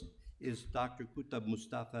panelist is Dr. Koutoub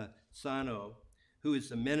Mustafa Sano, who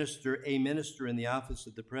is a minister in the Office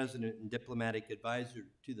of the President and Diplomatic Advisor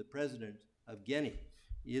to the President of Guinea.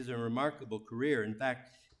 He has a remarkable career. In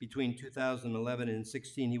fact, between 2011 and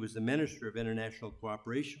 16, he was the Minister of International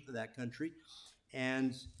Cooperation for that country.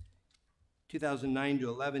 And 2009 to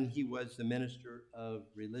 11, he was the Minister of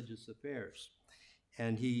Religious Affairs.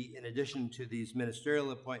 And he, in addition to these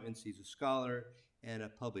ministerial appointments, he's a scholar and a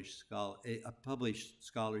published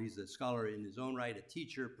scholar. He's a scholar in his own right, a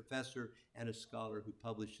teacher, professor, and a scholar who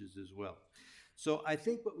publishes as well. So I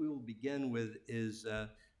think what we will begin with is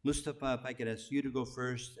Mustafa, if I could ask you to go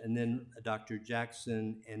first, and then Dr.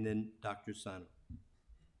 Jackson, and then Dr. Sano.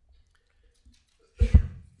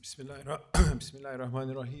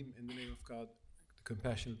 Bismillahirrahmanirrahim. In the name of God, the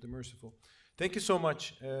compassionate, the merciful. Thank you so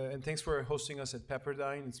much, and thanks for hosting us at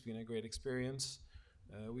Pepperdine. It's been a great experience.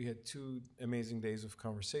 We had 2 amazing days of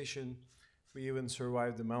conversation. We even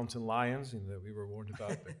survived the mountain lions that we were warned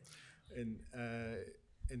about.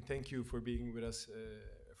 And thank you for being with us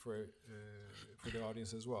for the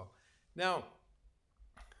audience as well. Now,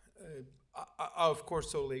 I of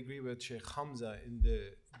course totally agree with Shaykh Hamza in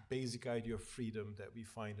the basic idea of freedom that we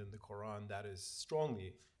find in the Quran that is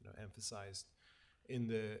strongly emphasized in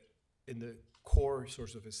the core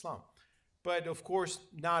source of Islam. But of course,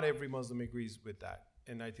 not every Muslim agrees with that.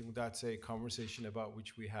 And I think that's a conversation about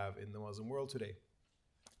which we have in the Muslim world today.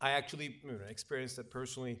 I actually experienced that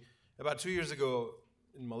personally. About 2 years ago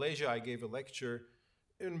in Malaysia, I gave a lecture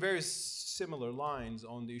in very similar lines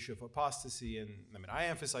on the issue of apostasy. And I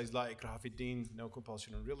emphasized La ikraha fid din, no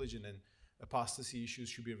compulsion on religion, and apostasy issues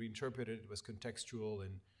should be reinterpreted. It was contextual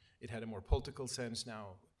and it had a more political sense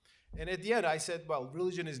now. And at the end, I said, well,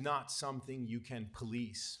 religion is not something you can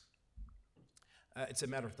police. It's a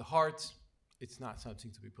matter of the heart. It's not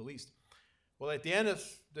something to be policed. Well, at the end of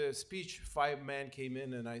the speech, 5 men came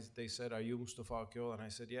in and they said, are you Mustafa Akyol? And I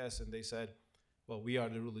said, yes. And they said, well, we are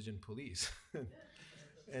the religion police.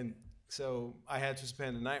 And so I had to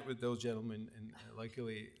spend the night with those gentlemen, and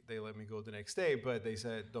luckily they let me go the next day, but they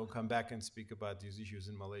said, don't come back and speak about these issues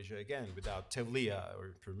in Malaysia again without tawliya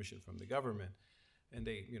or permission from the government. And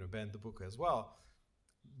they banned the book as well,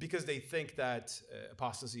 because they think that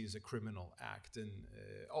apostasy is a criminal act, and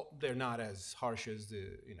they're not as harsh as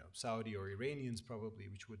the Saudi or Iranians probably,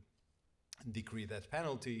 which would decree that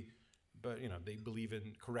penalty. But they believe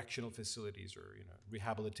in correctional facilities or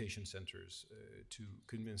rehabilitation centers to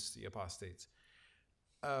convince the apostates.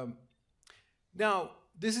 Now,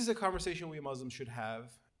 this is a conversation we Muslims should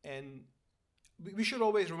have, and we should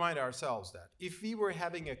always remind ourselves that if we were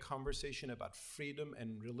having a conversation about freedom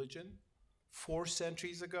and religion 4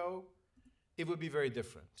 centuries ago, it would be very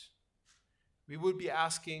different. We would be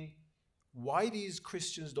asking why these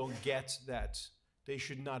Christians don't get that they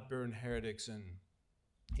should not burn heretics, and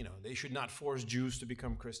they should not force Jews to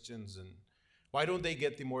become Christians, and why don't they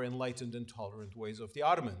get the more enlightened and tolerant ways of the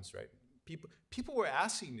Ottomans, right? People were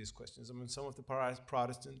asking these questions. Some of the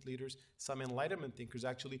Protestant leaders, some Enlightenment thinkers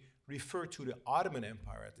actually refer to the Ottoman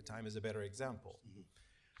Empire at the time as a better example.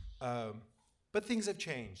 Mm-hmm. But things have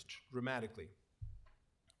changed dramatically.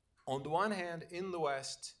 On the one hand, in the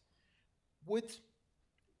West, with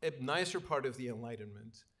a nicer part of the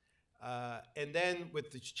Enlightenment, and then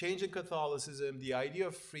with the change in Catholicism, the idea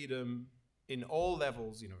of freedom in all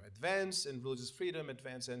levels, advance, and religious freedom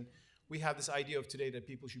advance, and we have this idea of today that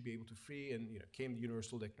people should be able to free, and came the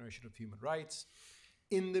Universal Declaration of Human Rights.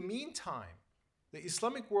 In the meantime, the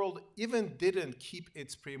Islamic world even didn't keep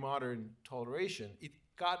its pre-modern toleration. It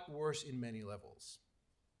got worse in many levels,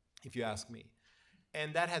 if you ask me.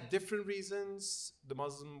 And that had different reasons. The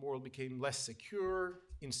Muslim world became less secure.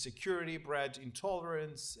 Insecurity bred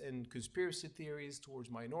intolerance and conspiracy theories towards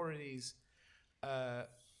minorities.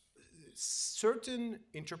 Certain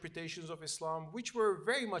interpretations of Islam, which were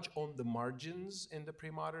very much on the margins in the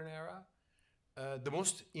pre-modern era, the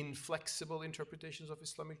most inflexible interpretations of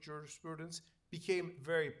Islamic jurisprudence became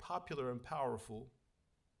very popular and powerful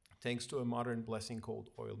thanks to a modern blessing called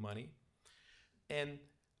oil money. And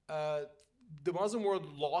the Muslim world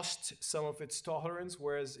lost some of its tolerance,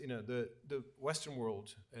 whereas the Western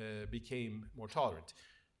world became more tolerant.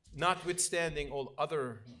 Notwithstanding all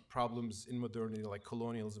other problems in modernity like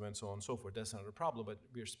colonialism and so on and so forth, that's not a problem, but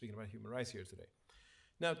we are speaking about human rights here today.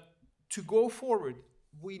 Now, to go forward,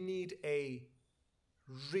 we need a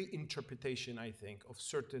reinterpretation, I think, of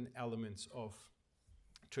certain elements of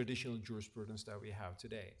traditional jurisprudence that we have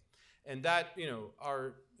today. And that,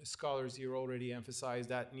 our scholars here already emphasized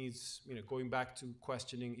that needs, going back to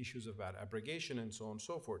questioning issues about abrogation and so on and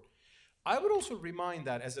so forth. I would also remind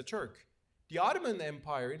that as a Turk, the Ottoman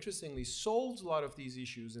Empire, interestingly, solved a lot of these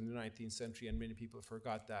issues in the 19th century, and many people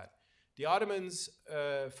forgot that. The Ottomans,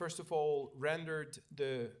 first of all, rendered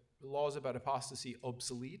the laws about apostasy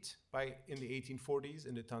obsolete in the 1840s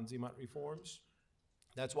in the Tanzimat reforms.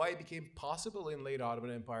 That's why it became possible in late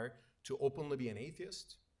Ottoman Empire to openly be an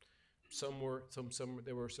atheist. There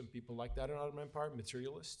were some people like that in Ottoman Empire,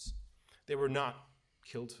 materialists. They were not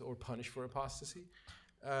killed or punished for apostasy.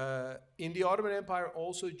 In the Ottoman Empire,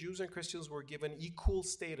 also Jews and Christians were given equal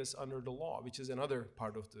status under the law, which is another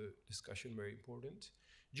part of the discussion, very important.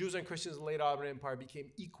 Jews and Christians in the late Ottoman Empire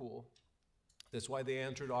became equal. That's why they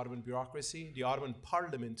entered Ottoman bureaucracy. The Ottoman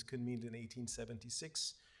parliament, convened in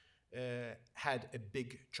 1876, had a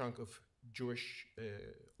big chunk of Jewish,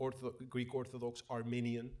 Greek Orthodox,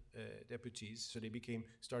 Armenian deputies, so they became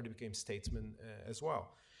statesmen as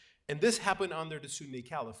well. And this happened under the Sunni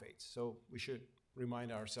Caliphate, so we should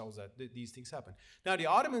remind ourselves that these things happen. Now, the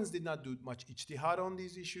Ottomans did not do much ijtihad on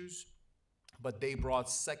these issues, but they brought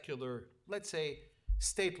secular, let's say,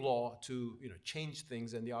 state law to change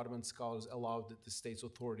things, and the Ottoman scholars allowed the state's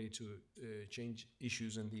authority to change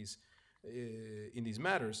issues in these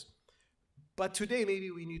matters. But today,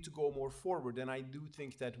 maybe we need to go more forward, and I do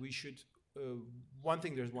think that we should. There's one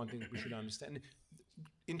thing we should understand.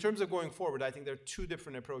 In terms of going forward, I think there are two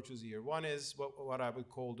different approaches here. One is what I would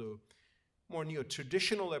call the more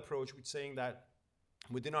neo-traditional approach, which saying that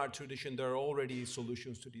within our tradition, there are already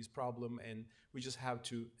solutions to these problems, and we just have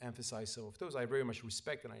to emphasize some of those. I very much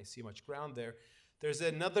respect, and I see much ground there. There's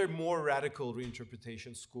another more radical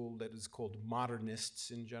reinterpretation school that is called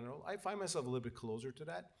modernists in general. I find myself a little bit closer to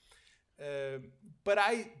that. But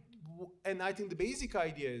I think the basic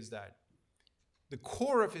idea is that the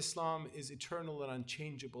core of Islam is eternal and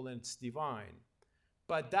unchangeable, and it's divine.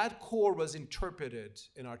 But that core was interpreted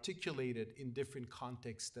and articulated in different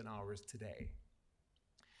contexts than ours today.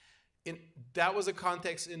 That was a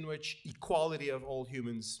context in which equality of all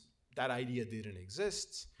humans, that idea didn't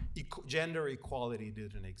exist. Gender equality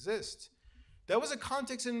didn't exist. That was a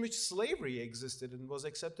context in which slavery existed and was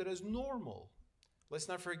accepted as normal. Let's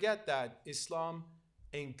not forget that Islam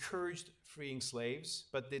encouraged freeing slaves,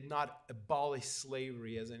 but did not abolish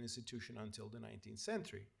slavery as an institution until the 19th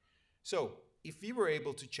century. So if we were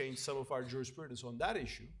able to change some of our jurisprudence on that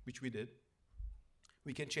issue, which we did,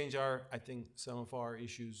 we can change some of our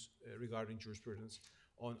issues regarding jurisprudence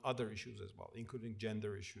on other issues as well, including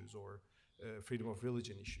gender issues or freedom of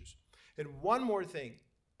religion issues. And one more thing,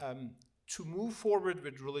 to move forward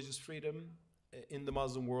with religious freedom in the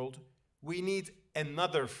Muslim world, we need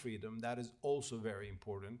another freedom that is also very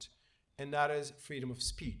important, and that is freedom of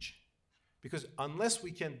speech. Because unless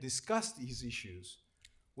we can discuss these issues,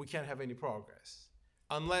 we can't have any progress.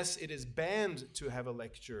 Unless it is banned to have a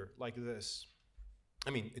lecture like this,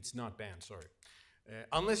 it's not banned, sorry.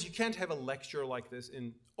 Unless you can't have a lecture like this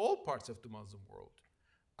in all parts of the Muslim world,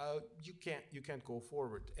 you can't go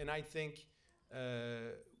forward. And I think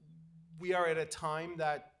we are at a time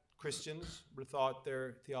that Christians rethought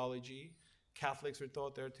their theology, Catholics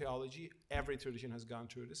rethought their theology. Every tradition has gone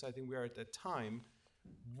through this. I think we are at that time.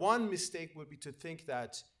 One mistake would be to think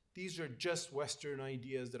that these are just Western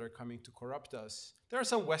ideas that are coming to corrupt us. There are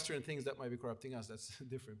some Western things that might be corrupting us, that's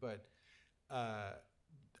different, but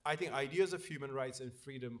I think ideas of human rights and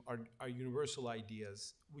freedom are universal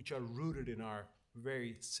ideas which are rooted in our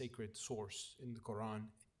very sacred source in the Quran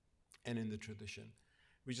and in the tradition.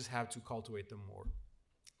 We just have to cultivate them more.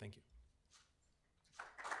 Thank you.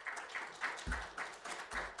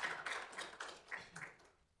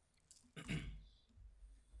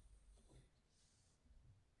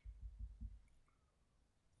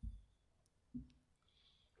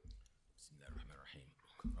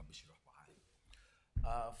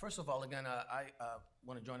 First of all, again, I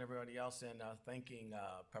want to join everybody else in thanking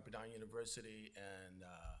Pepperdine University and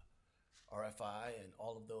RFI and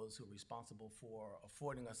all of those who are responsible for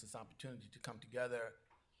affording us this opportunity to come together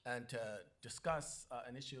and to discuss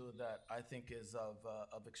an issue that I think is of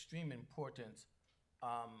extreme importance.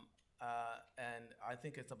 And I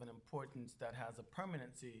think it's of an importance that has a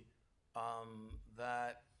permanency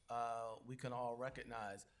that we can all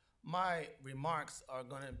recognize. My remarks are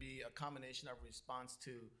going to be a combination of response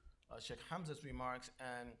to Shaykh Hamza's remarks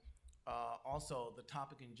and also the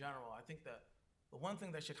topic in general. I think that the one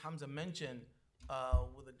thing that Shaykh Hamza mentioned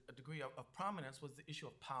with a degree of prominence was the issue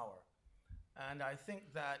of power. And I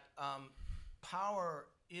think that power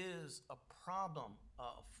is a problem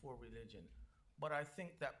for religion. But I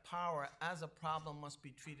think that power as a problem must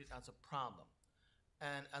be treated as a problem.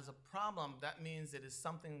 And as a problem, that means it is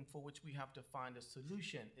something for which we have to find a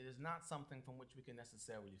solution. It is not something from which we can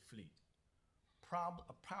necessarily flee.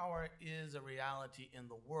 Power is a reality in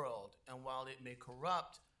the world. And while it may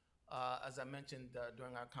corrupt, as I mentioned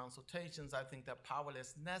during our consultations, I think that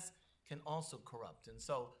powerlessness can also corrupt. And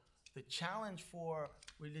so the challenge for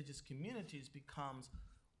religious communities becomes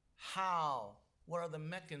what are the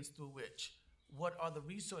mechanisms through which, what are the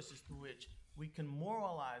resources through which we can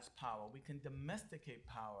moralize power, we can domesticate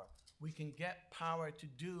power, we can get power to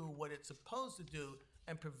do what it's supposed to do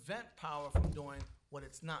and prevent power from doing what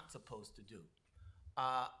it's not supposed to do.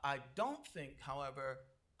 I don't think, however,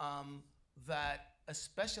 that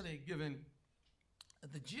especially given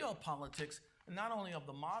the geopolitics, not only of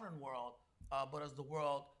the modern world, but as the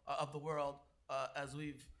world as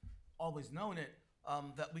we've always known it,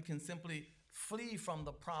 that we can simply flee from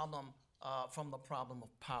the problem of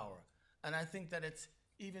power. And I think that it's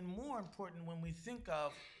even more important when we think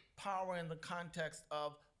of power in the context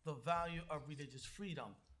of the value of religious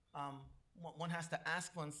freedom. One has to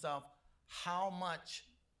ask oneself how much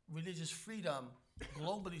religious freedom,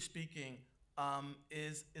 globally speaking,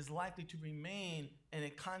 is likely to remain in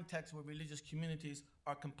a context where religious communities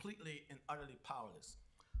are completely and utterly powerless.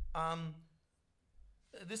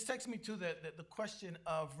 This takes me to the question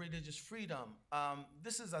of religious freedom.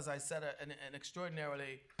 This is, as I said, an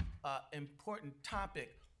extraordinarily important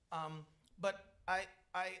topic, but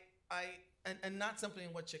and not simply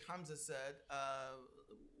in what Shaykh Hamza said,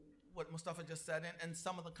 what Mustafa just said, and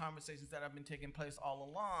some of the conversations that have been taking place all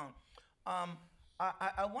along.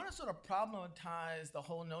 I want to sort of problematize the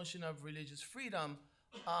whole notion of religious freedom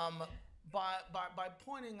by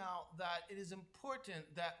pointing out that it is important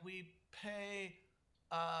that we pay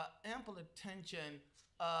ample attention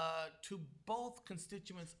to both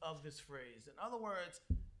constituents of this phrase. In other words,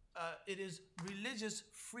 it is religious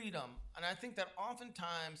freedom. And I think that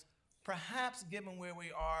oftentimes, perhaps given where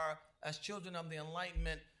we are as children of the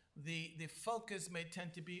Enlightenment, the focus may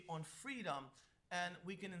tend to be on freedom, and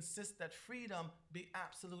we can insist that freedom be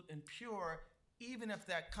absolute and pure, even if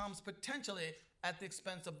that comes potentially at the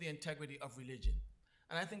expense of the integrity of religion.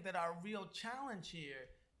 And I think that our real challenge here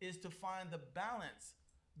is to find the balance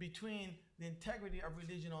between the integrity of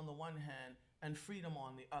religion on the one hand and freedom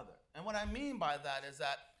on the other. And what I mean by that is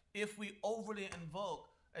that if we overly invoke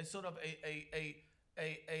a sort of a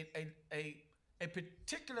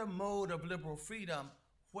particular mode of liberal freedom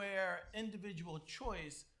where individual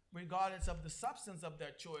choice, regardless of the substance of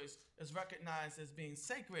that choice, is recognized as being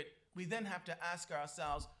sacred, we then have to ask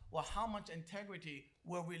ourselves, well, how much integrity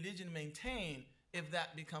will religion maintain if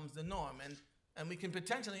that becomes the norm? And we can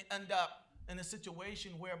potentially end up in a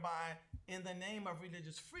situation whereby, in the name of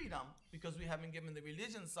religious freedom, because we haven't given the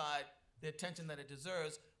religion side the attention that it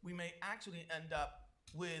deserves, we may actually end up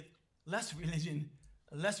with less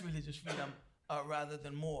religious freedom rather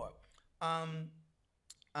than more.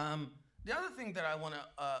 The other thing that I want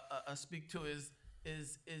to speak to is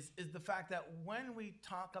the fact that when we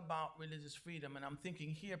talk about religious freedom, and I'm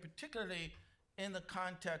thinking here particularly in the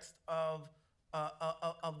context of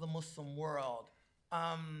the Muslim world,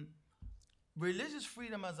 religious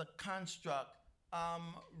freedom as a construct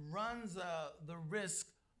runs the risk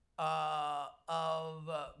of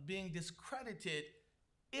being discredited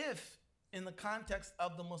if, in the context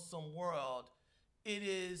of the Muslim world, it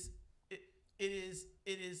is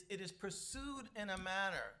pursued in a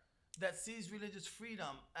manner that sees religious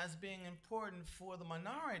freedom as being important for the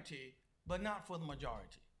minority, but not for the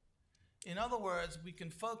majority. In other words, we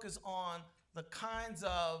can focus on the kinds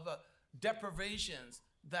of deprivations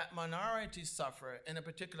that minorities suffer in a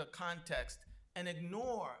particular context and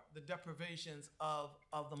ignore the deprivations of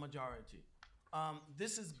the majority.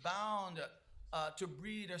 This is bound to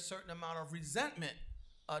breed a certain amount of resentment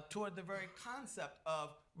toward the very concept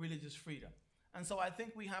of religious freedom. And so I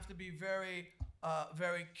think we have to be very,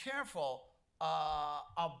 very careful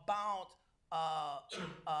about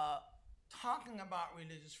talking about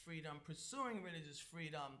religious freedom, pursuing religious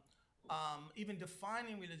freedom, even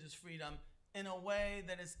defining religious freedom in a way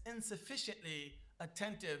that is insufficiently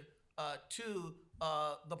attentive to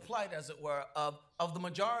the plight, as it were, of the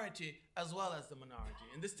majority as well as the minority.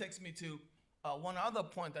 And this takes me to one other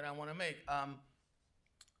point that I want to make.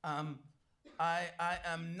 I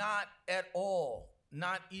am not at all,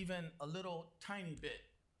 not even a little tiny bit,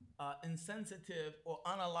 insensitive or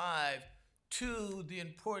unalive to the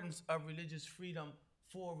importance of religious freedom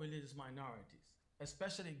for religious minorities,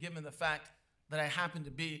 especially given the fact that I happen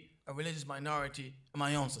to be a religious minority in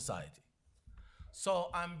my own society. So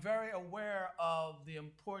I'm very aware of the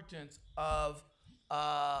importance of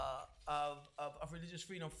religious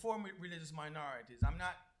freedom for religious minorities. I'm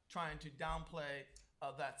not trying to downplay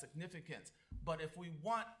that significance, but if we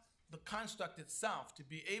want the construct itself to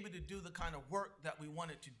be able to do the kind of work that we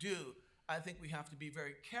want it to do, I think we have to be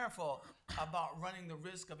very careful about running the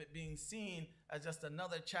risk of it being seen as just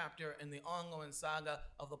another chapter in the ongoing saga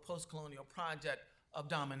of the post-colonial project of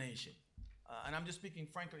domination. And I'm just speaking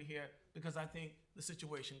frankly here because I think the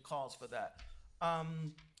situation calls for that.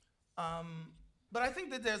 But I think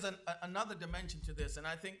that there's another dimension to this, and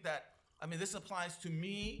I think that, I mean, this applies to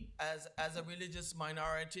me as a religious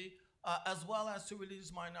minority, as well as to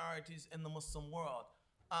religious minorities in the Muslim world.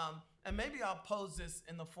 And maybe I'll pose this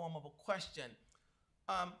in the form of a question.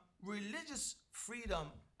 Religious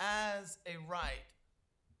freedom as a right,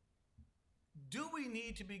 do we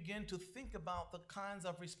need to begin to think about the kinds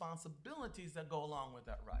of responsibilities that go along with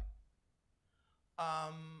that right?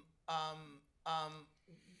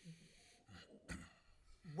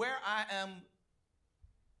 Where I am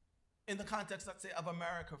in the context, let's say, of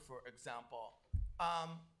America, for example,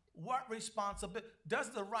 what responsibility, does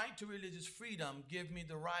the right to religious freedom give me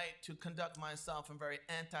the right to conduct myself in very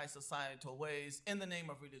anti-societal ways in the name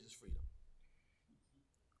of religious freedom?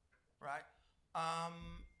 Right?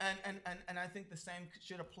 And I think the same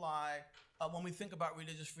should apply when we think about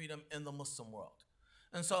religious freedom in the Muslim world.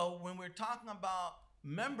 And so when we're talking about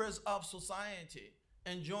members of society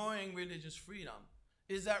enjoying religious freedom,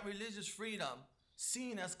 is that religious freedom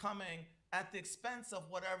seen as coming at the expense of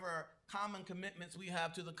whatever common commitments we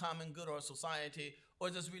have to the common good or society, or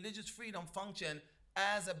does religious freedom function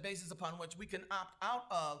as a basis upon which we can opt out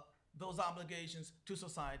of those obligations to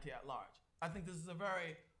society at large? I think this is a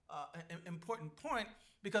very important point,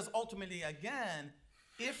 because ultimately, again,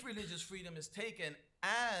 if religious freedom is taken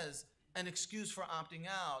as an excuse for opting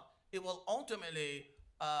out, it will ultimately,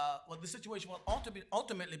 the situation will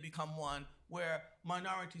ultimately become one where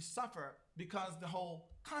minorities suffer because the whole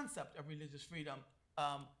concept of religious freedom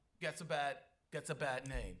gets a bad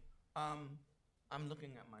name. I'm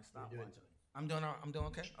looking at my stopwatch. I'm doing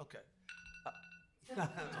okay? Okay. Oh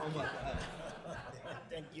my God.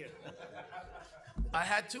 Thank you. I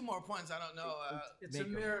had two more points. I don't know. It's a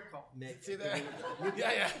miracle. See there?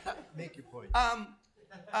 Yeah. Make your point.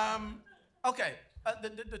 Okay.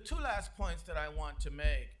 The two last points that I want to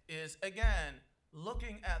make is, again,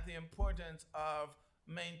 looking at the importance of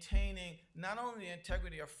maintaining not only the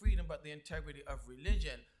integrity of freedom, but the integrity of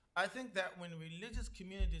religion. I think that when religious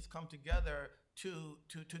communities come together to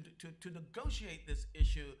negotiate this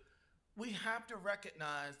issue, we have to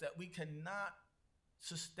recognize that we cannot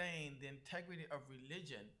sustain the integrity of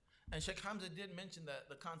religion. And Shaykh Hamza did mention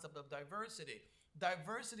the concept of diversity.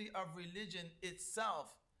 Diversity of religion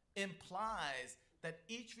itself implies that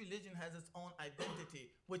each religion has its own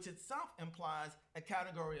identity, which itself implies a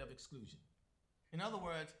category of exclusion. In other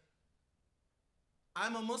words,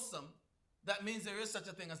 I'm a Muslim, that means there is such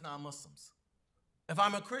a thing as non-Muslims. If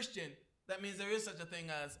I'm a Christian, that means there is such a thing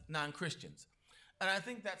as non-Christians. And I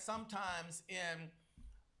think that sometimes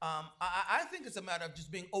I think it's a matter of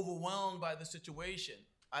just being overwhelmed by the situation.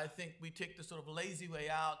 I think we take the sort of lazy way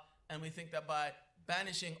out, and we think that by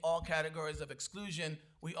banishing all categories of exclusion,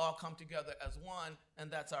 we all come together as one,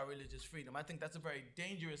 and that's our religious freedom. I think that's a very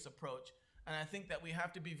dangerous approach, and I think that we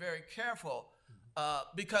have to be very careful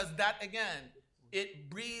because that, again, it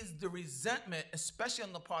breeds the resentment, especially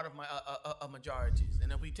on the part of majorities.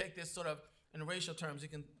 And if we take this sort of in racial terms,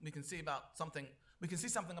 we can see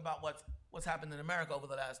something about what's happened in America over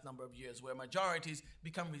the last number of years, where majorities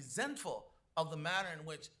become resentful of the manner in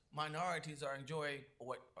which minorities are enjoying,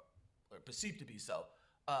 or perceived to be so,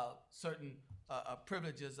 certain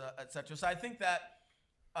privileges, etc. So I think that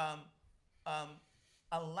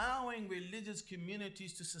allowing religious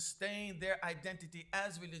communities to sustain their identity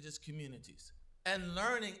as religious communities, and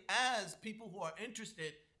learning as people who are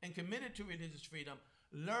interested and committed to religious freedom,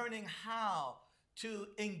 learning how to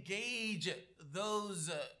engage those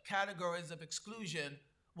categories of exclusion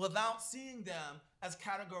without seeing them as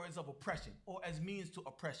categories of oppression or as means to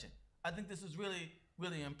oppression. I think this is really,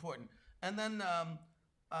 really important. And then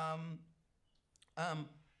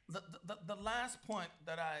the last point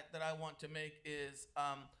that I want to make is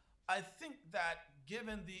I think that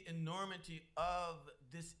given the enormity of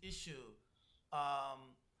this issue, I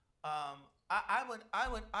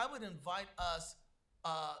would invite us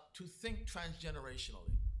to think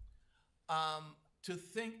transgenerationally, to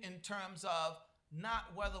think in terms of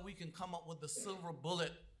not whether we can come up with the silver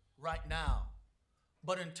bullet right now,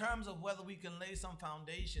 but in terms of whether we can lay some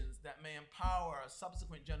foundations that may empower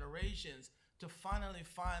subsequent generations to finally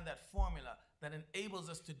find that formula that enables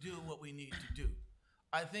us to do what we need to do.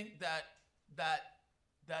 I think that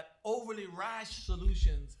overly rash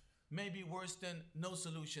solutions may be worse than no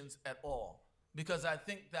solutions at all, because I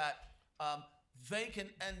think that they can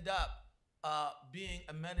end up being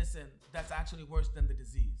a medicine that's actually worse than the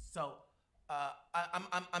disease. So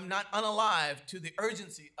I'm not unalive to the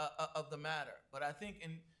urgency of the matter, but I think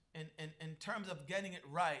in terms of getting it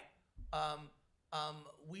right,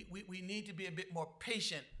 we need to be a bit more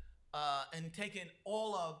patient in taking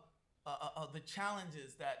all of the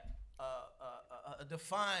challenges that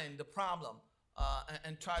define the problem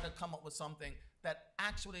and try to come up with something that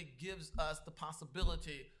actually gives us the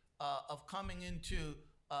possibility of coming into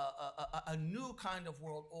a new kind of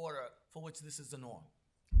world order for which this is the norm.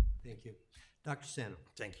 Thank you. Dr. Sano.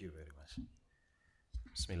 Thank you very much.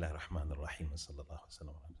 Bismillah ar-Rahman ar-Rahim.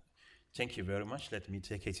 Thank you very much. Let me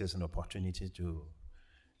take it as an opportunity to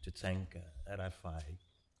thank RFI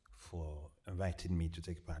for inviting me to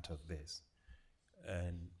take part of this.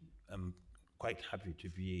 And I'm quite happy to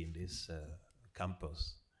be in this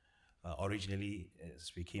campus. Originally,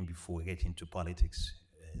 speaking before getting into politics,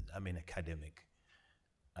 I'm an academic.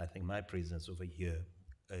 I think my presence over here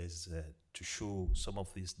is to show some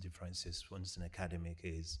of these differences once an academic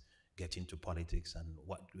is getting into politics and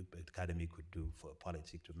what the academy could do for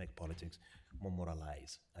politics to make politics more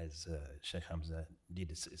moralized, as Shaykh Hamza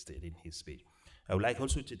did state in his speech. I would like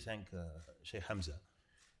also to thank Shaykh Hamza.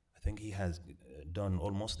 I think he has done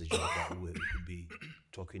almost the job that we could be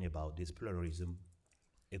talking about this pluralism,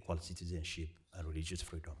 equal citizenship, and religious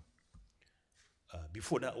freedom.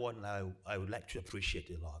 Before that one, I would like to appreciate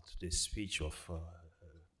a lot the speech of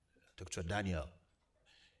Dr. Daniel.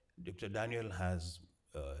 Dr. Daniel has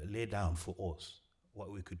laid down for us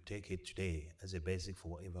what we could take it today as a basic for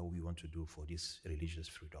whatever we want to do for this religious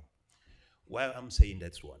freedom. While I'm saying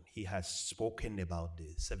that's one, he has spoken about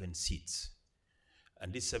the 7 seats.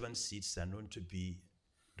 And these 7 seats are known to be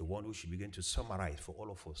the one who should begin to summarize for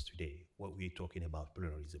all of us today what we're talking about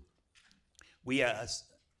pluralism. We are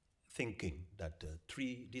thinking that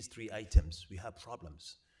these three items, we have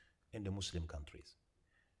problems in the Muslim countries.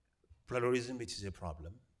 Pluralism, which is a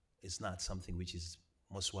problem, is not something which is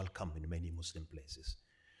most welcome in many Muslim places.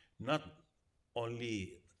 Not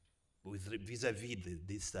only vis-a-vis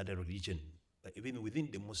this other religion, but even within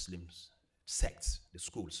the Muslim sects, the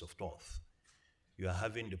schools of thought. You are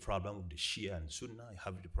having the problem with the Shia and Sunnah, you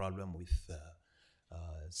have the problem with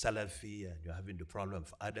Salafi, and you're having the problem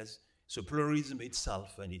of others. So pluralism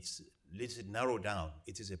itself, and let's narrow down,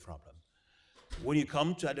 it is a problem. When you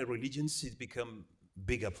come to other religions, it becomes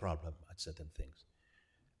bigger problem at certain things.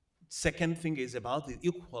 Second thing is about the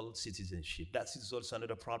equal citizenship. That is also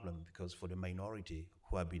another problem, because for the minority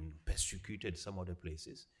who have been persecuted some other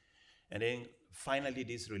places. And then finally,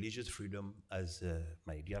 this religious freedom, as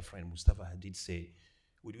my dear friend Moustapha did say,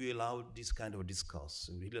 would we allow this kind of discourse,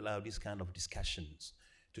 would we allow this kind of discussions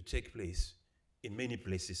to take place in many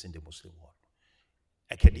places in the Muslim world?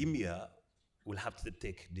 Academia will have to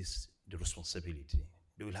take the responsibility.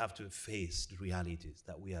 They will have to face the realities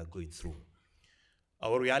that we are going through.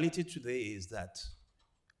 Our reality today is that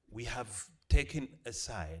we have taken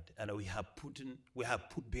aside and we have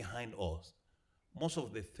put behind us most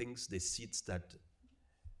of the things, the seeds that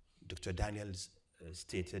Dr. Daniels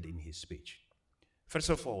stated in his speech. First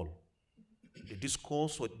of all, the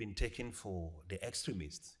discourse had been taken for the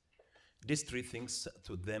extremists. These 3 things,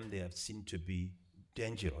 to them, they have seen to be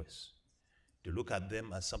dangerous. They look at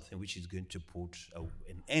them as something which is going to put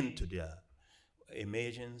an end to their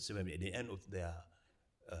emergence, the end of their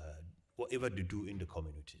whatever they do in the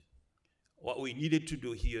community. What we needed to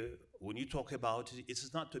do here, when you talk about it,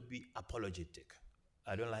 it's not to be apologetic.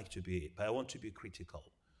 I don't like to be, but I want to be critical.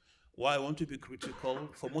 Why I want to be critical,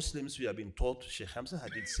 for Muslims, we have been taught, Shaykh Hamza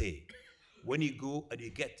did say, when you go and you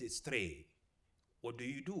get astray, what do?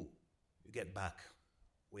 You get back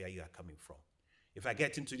where you are coming from. If I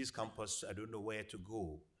get into this campus, I don't know where to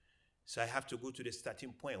go. So I have to go to the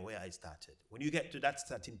starting point where I started. When you get to that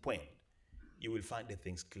starting point, you will find the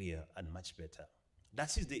things clear and much better.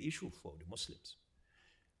 That is the issue for the Muslims.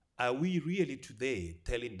 Are we really today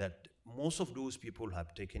telling that most of those people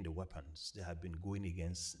have taken the weapons, they have been going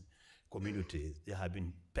against communities, they have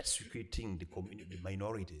been persecuting the community, the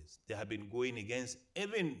minorities, they have been going against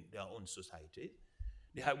even their own society,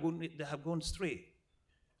 they have gone straight.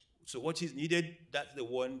 So what is needed, that's the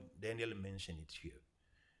one Daniel mentioned it here.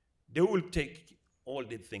 They will take all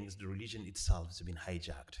the things, the religion itself has been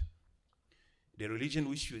hijacked. The religion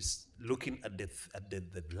which is looking at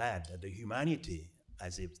the blood, at the humanity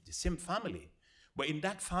as the same family. But in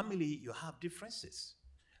that family, you have differences.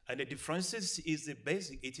 And the differences is the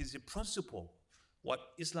basic, it is the principle, what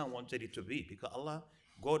Islam wanted it to be. Because Allah,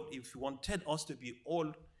 God, if He wanted us to be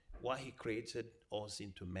all, why He created us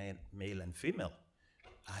into male and female.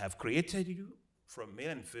 I have created you from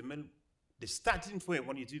male and female. The starting point,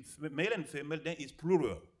 when you do male and female, then it's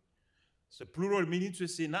plural. So plural meaning to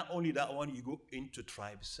say not only that one, you go into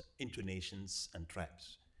tribes, into nations and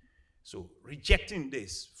tribes. So rejecting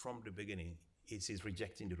this from the beginning is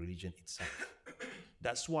rejecting the religion itself.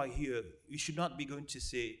 That's why here, you should not be going to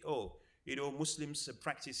say, oh, you know, Muslims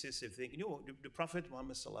practices a thing. You know, the Prophet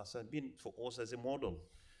Muhammad Sallallahu Alaihi Wasallam has been for us as a model.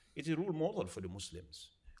 It's a role model for the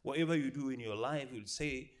Muslims. Whatever you do in your life, you'll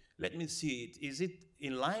say, let me see it. Is it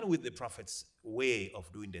in line with the Prophet's way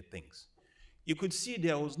of doing the things? You could see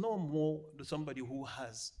there was no more somebody who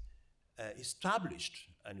has established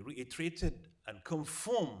and reiterated and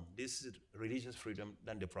confirmed this religious freedom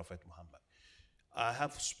than the Prophet Muhammad. I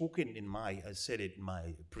have spoken I said it in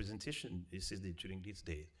my presentation during these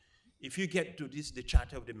days. If you get to the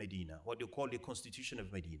Charter of the Medina, what they call the Constitution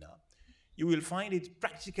of Medina, you will find it,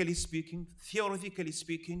 practically speaking, theoretically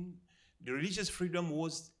speaking, the religious freedom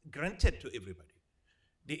was granted to everybody.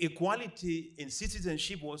 The equality in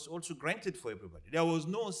citizenship was also granted for everybody. There was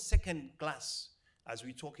no second class, as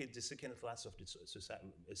we talk it, the second class of the society,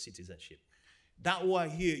 citizenship. That why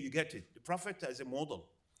here you get it. The Prophet as a model.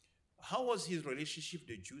 How was his relationship with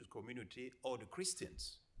the Jewish community or the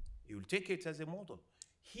Christians? He will take it as a model.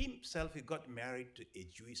 He himself, he got married to a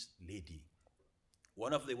Jewish lady.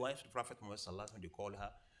 One of the wives of the Prophet Muhammad Sallallahu Alaihi Wasallam, they call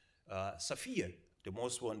her Safiya, the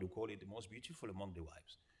most one, they call it the most beautiful among the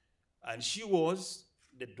wives. And she was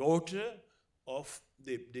the daughter of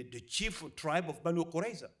the chief tribe of Banu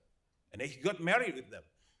Qurayza. And he got married with them.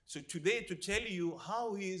 So today, to tell you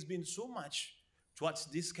how he has been so much towards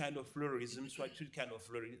this kind of pluralism, towards this kind of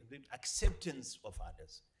pluralism, acceptance of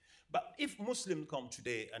others. But if Muslims come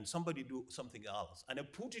today and somebody do something else and they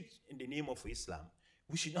put it in the name of Islam,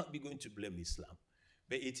 we should not be going to blame Islam.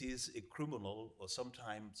 But it is a criminal or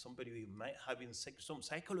sometimes somebody who might have some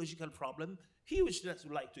psychological problem, he would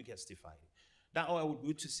just like to justify it. That's why I would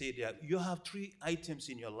go to say that you have 3 items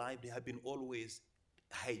in your life that have been always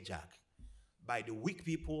hijacked by the weak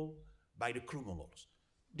people, by the criminals.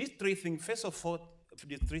 These 3 things, first of all,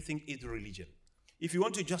 the 3 things is religion. If you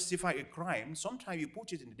want to justify a crime, sometimes you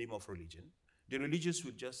put it in the name of religion. The religious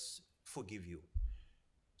will just forgive you.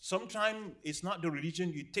 Sometimes it's not the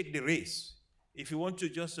religion, you take the race. If you want to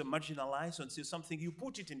just marginalize and say something, you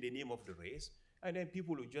put it in the name of the race, and then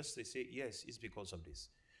people will just say, yes, it's because of this.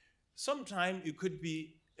 Sometimes it could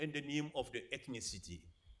be in the name of the ethnicity.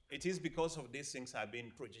 It is because of these things have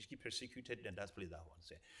been persecuted, and that's what that one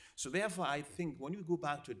said. So therefore, I think when you go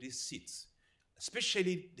back to these seats,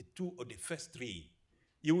 especially the 2 or the first 3,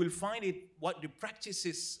 you will find it, what the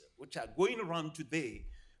practices which are going around today,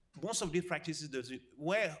 most of these practices,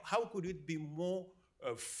 how could it be more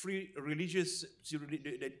free religious,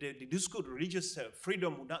 the discourse religious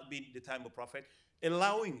freedom would not be in the time of Prophet,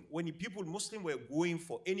 allowing when people, Muslims were going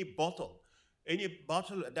for any bottle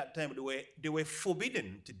at that time, they were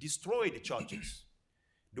forbidden to destroy the churches.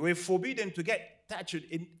 They were forbidden to get touched,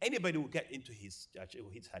 anybody would get into his church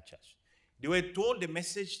or his church. They were told the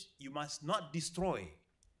message, you must not destroy.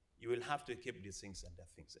 You will have to keep these things and that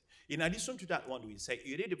things. In addition to that one, we say,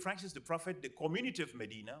 you need to practice the Prophet, the community of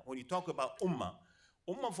Medina. When you talk about Ummah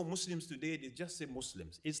for Muslims today, they just say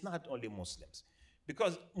Muslims. It's not only Muslims.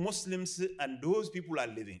 Because Muslims and those people are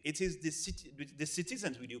living. It is the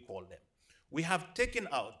citizens, we do call them. We have taken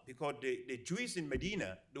out, because the Jews in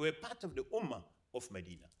Medina, they were part of the Ummah of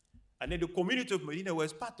Medina. And then the community of Medina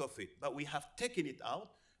was part of it. But we have taken it out,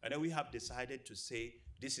 and then we have decided to say,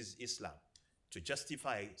 this is Islam, to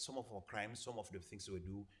justify some of our crimes, some of the things we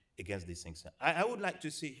do against these things. I would like to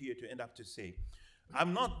say here, to end up to say,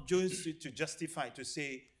 I'm not just to justify, to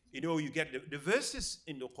say, you know, you get the verses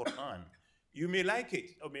in the Quran, you may like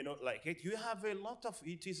it or may not like it. You have a lot of,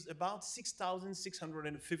 it is about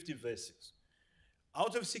 6,650 verses.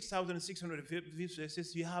 Out of 6,650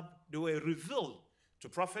 verses, they were revealed to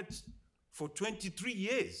prophets for 23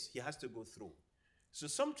 years he has to go through. So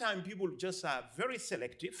sometimes people just are very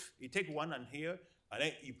selective. You take one and here, and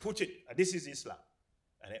then you put it, this is Islam.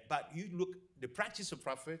 But you look, the practice of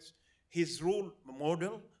prophets, his role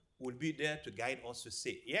model will be there to guide us to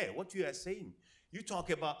say, yeah, what you are saying. You talk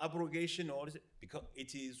about abrogation, or because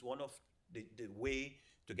it is one of the way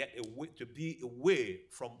to get away, to be away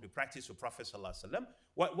from the practice of Prophet Sallallahu Alaihi Wasallam.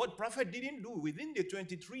 What Prophet didn't do within the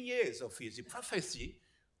 23 years of his prophecy,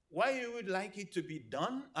 why you would like it to be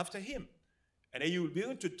done after him? And then you will be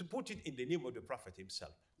able to put it in the name of the Prophet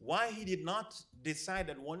himself. Why he did not decide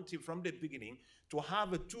and wanted from the beginning to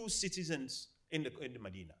have two citizens in the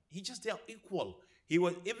Medina. He just, they are equal. He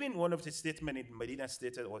was, even one of the statements in Medina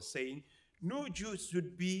stated was saying, no Jew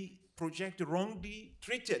should be projected wrongly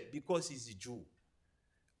treated because he's a Jew.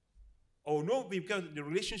 Or no, because the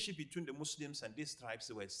relationship between the Muslims and these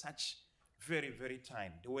tribes were such very, very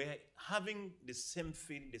tiny. They were having the same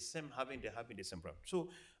feeling, they're having the same problem. So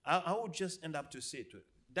I would just end up to say to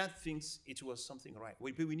that thinks it was something right.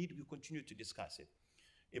 We need to continue to discuss it.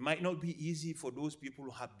 It might not be easy for those people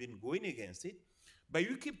who have been going against it, but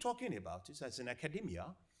you keep talking about it as an academia,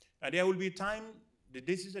 and there will be time the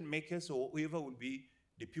decision makers or whoever will be,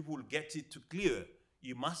 the people will get it to clear.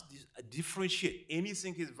 You must differentiate.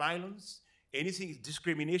 Anything is violence, anything is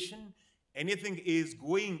discrimination, anything is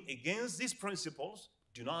going against these principles,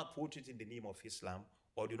 do not put it in the name of Islam,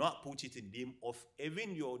 or do not put it in the name of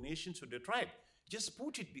even your nation to the tribe. Just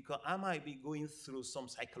put it because I might be going through some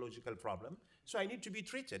psychological problem, so I need to be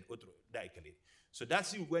treated directly. So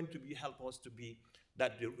that's going to be help us to be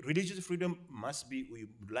that the religious freedom must be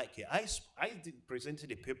like it. I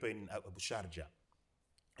presented a paper in Abu Sharjah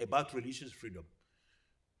about religious freedom.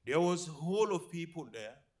 There was a whole of people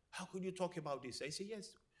there. How could you talk about this? I say yes.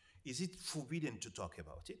 Is it forbidden to talk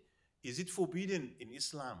about it? Is it forbidden in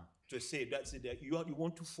Islam to say that's it, that you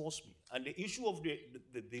want to force me? And the issue of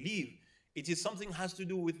the belief, it is something has to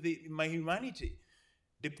do with my humanity.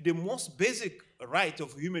 The most basic right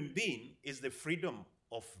of a human being is the freedom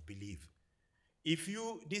of belief.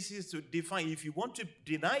 This is to define, if you want to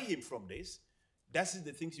deny him from this, that's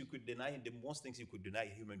the things you could deny him, the most things you could deny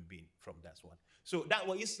a human being from that one. So that's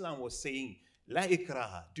what Islam was saying. La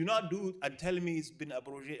ikraha. Do not do and tell me it's been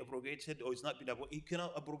abrogated or it's not been abrogated. You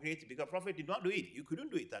cannot abrogate it because Prophet did not do it. You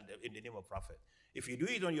couldn't do it in the name of Prophet. If you do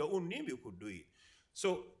it on your own name, you could do it.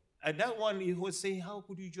 So at that one, he was saying, how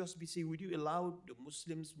could you just be saying, would you allow the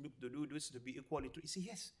Muslims to do this to be equal? He said,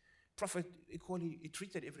 yes, Prophet equally, he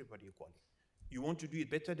treated everybody equally. You want to do it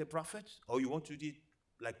better than Prophet, or you want to do it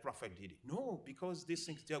like Prophet did it? No, because these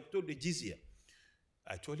things, they have told the jizya.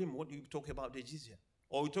 I told him, what do you talk about the jizya?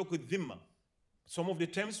 Or we talk with dhimma. Some of the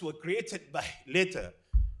terms were created by later.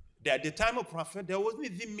 At the time of Prophet, there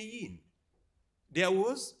wasn't dhimmiyin. There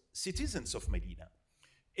was citizens of Medina.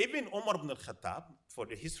 Even Umar ibn al-Khattab, for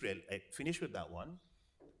the history, I finish with that one,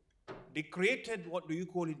 they created, what do you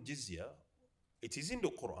call it, jizya. It is in the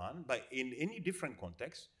Quran, but in any different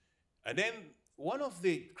context. And then one of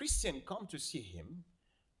the Christians come to see him.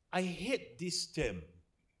 I hate this term.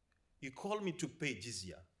 He called me to pay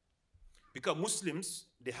jizya. Because Muslims,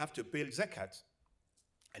 they have to pay zakat.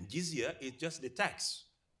 And jizya is just the tax.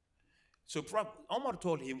 So Omar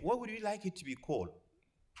told him, what would you like it to be called?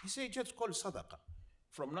 He said, just call it sadaqah.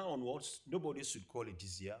 From now onwards, nobody should call it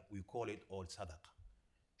jizya. We call it all sadaqah.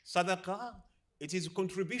 Sadaqah, it is a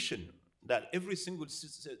contribution that every single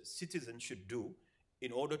citizen should do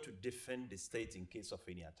in order to defend the state in case of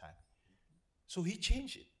any attack. So he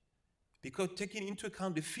changed it because taking into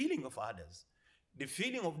account the feeling of others, the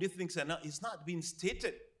feeling of these things is not being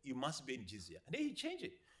stated, you must be in jizya. And then he changed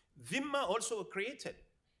it. Dhimma also created,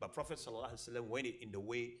 but Prophet ﷺ went in the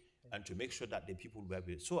way and to make sure that the people were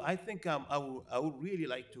with. So I think I would really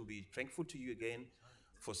like to be thankful to you again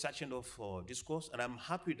for such kind of discourse, and I'm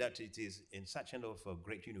happy that it is in such kind of a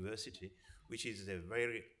great university, which is a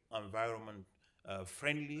very environment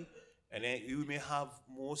friendly, and then you may have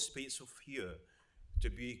more space of here to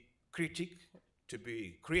be critic, to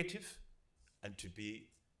be creative, and to be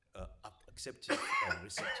accepting and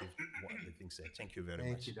receptive to what the things say. Thank you very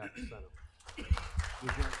much. Thank you, Dr. Sano.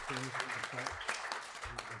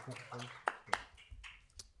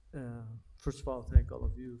 First of all, thank all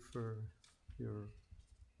of you for your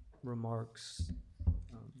remarks.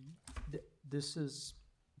 This is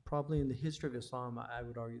probably in the history of Islam, I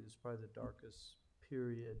would argue this is probably the darkest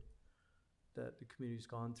period that the community's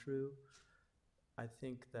gone through. I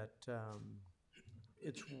think that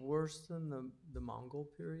it's worse than the Mongol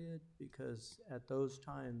period because at those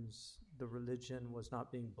times the religion was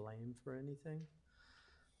not being blamed for anything.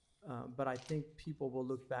 But I think people will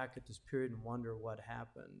look back at this period and wonder what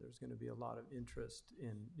happened. There's going to be a lot of interest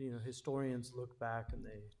in, historians look back and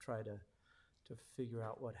they try to to figure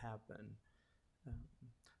out what happened.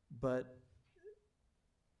 But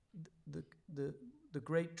the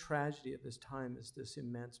great tragedy of this time is this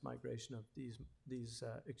immense migration of these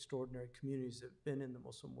extraordinary communities that have been in the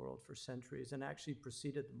Muslim world for centuries and actually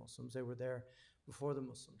preceded the Muslims. They were there before the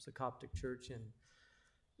Muslims. The Coptic Church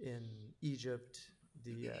in Egypt,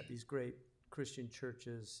 these great Christian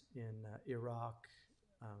churches in Iraq,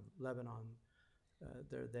 Lebanon,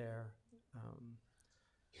 they're there.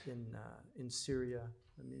 In Syria,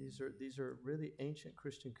 I mean, these are really ancient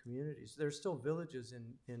Christian communities. There's still villages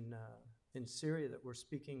in Syria that were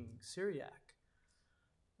speaking Syriac,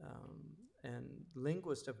 and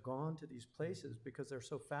linguists have gone to these places because they're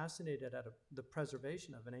so fascinated at the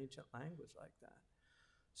preservation of an ancient language like that.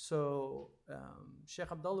 So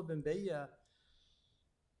Sheikh Abdullah bin Bayya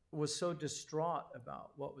was so distraught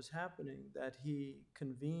about what was happening that he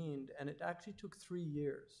convened, and it actually took 3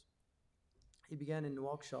 years. He began in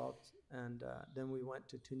Nouakchott, and then we went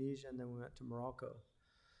to Tunisia, and then we went to Morocco.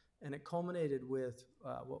 And it culminated with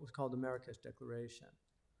what was called the Marrakesh Declaration.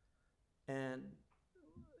 And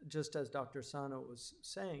just as Dr. Sano was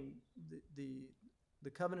saying,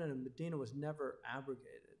 the Covenant of Medina was never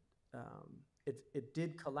abrogated. It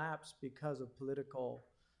did collapse because of political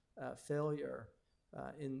failure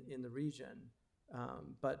in the region.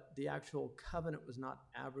 But the actual covenant was not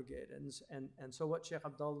abrogated. And so what Sheikh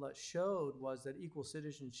Abdullah showed was that equal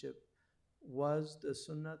citizenship was the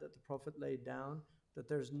sunnah that the Prophet laid down, that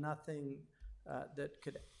there's nothing that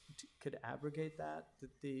could abrogate that,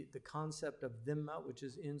 that the concept of dhimma, which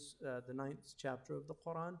is in the 9th chapter of the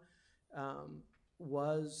Quran,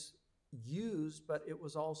 was used, but it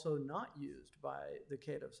was also not used by the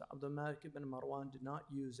caliphs. Abdul Malik ibn Marwan did not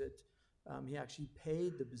use it. He actually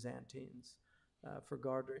paid the Byzantines for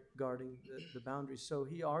guarding the boundaries. So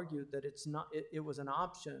he argued that it was an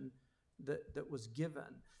option that was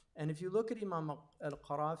given. And if you look at Imam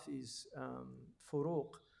al-Qarafi's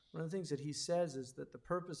Furuq, one of the things that he says is that the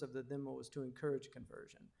purpose of the dhimma was to encourage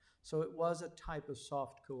conversion. So it was a type of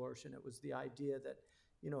soft coercion. It was the idea that,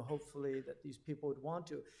 hopefully that these people would want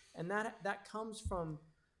to. And that comes from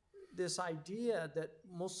this idea that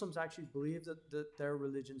Muslims actually believe that their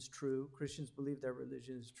religion's true. Christians believe their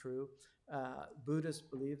religion is true. Buddhists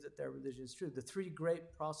believe that their religion is true. The 3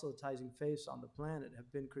 great proselytizing faiths on the planet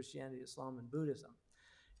have been Christianity, Islam, and Buddhism.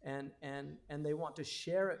 And they want to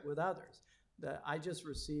share it with others. I just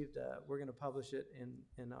received, we're going to publish it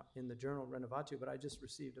in the journal Renovatio, but I just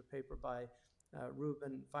received a paper by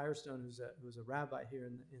Reuben Firestone, who's a rabbi here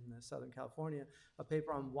in Southern California, a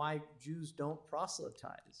paper on why Jews don't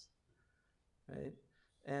proselytize, right?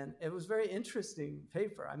 And it was a very interesting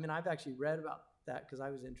paper. I mean, I've actually read about that because I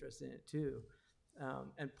was interested in it too.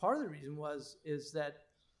 And part of the reason is that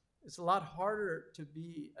it's a lot harder to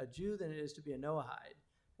be a Jew than it is to be a Noahide.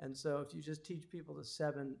 And so if you just teach people the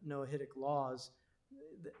 7 Noahidic laws,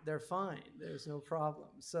 they're fine. There's no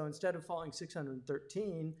problem. So instead of following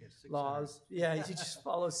 613 laws, you just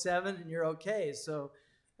follow 7 and you're okay. So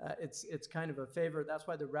it's kind of a favor. That's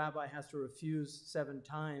why the rabbi has to refuse 7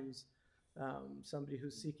 times somebody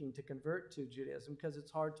who's seeking to convert to Judaism, because it's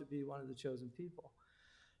hard to be one of the chosen people.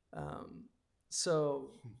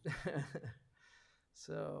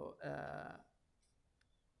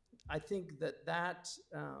 I think that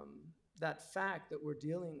fact that we're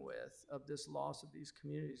dealing with of this loss of these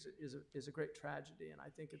communities is a great tragedy, and I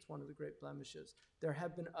think it's one of the great blemishes. There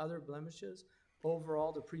have been other blemishes.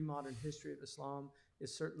 Overall, the pre-modern history of Islam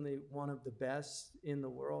is certainly one of the best in the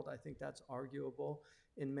world. I think that's arguable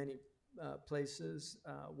in many places.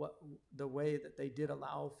 The way that they did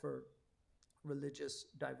allow for religious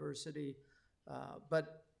diversity,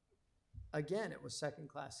 but again, it was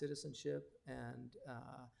second-class citizenship, and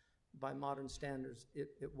by modern standards,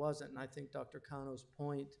 it wasn't. And I think Dr.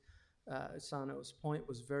 Sano's point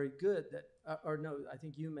was very good. I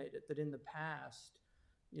think you made it, that in the past,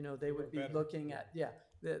 they would be looking at,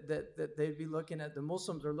 that they'd be looking at, the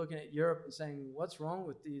Muslims are looking at Europe and saying, what's wrong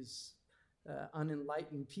with these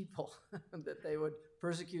unenlightened people, that they would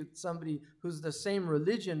persecute somebody who's the same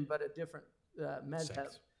religion but a different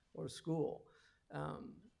madhab or school.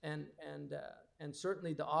 And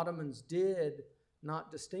certainly the Ottomans did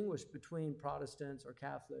not distinguish between Protestants or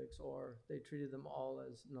Catholics, or they treated them all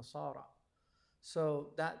as Nasara.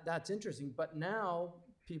 So that's interesting. But now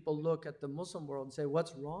people look at the Muslim world and say,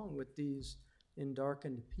 what's wrong with these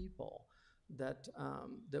endarkened people that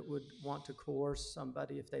would want to coerce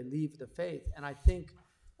somebody if they leave the faith? And I think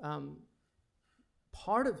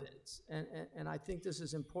part of it, and I think this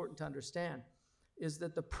is important to understand, is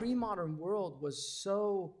that the pre-modern world was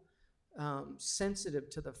so sensitive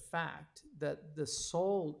to the fact that the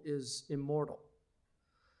soul is immortal.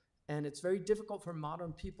 And it's very difficult for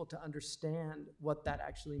modern people to understand what that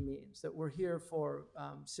actually means, that we're here for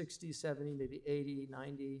 60, 70, maybe 80,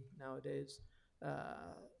 90 nowadays,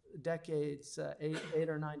 decades, eight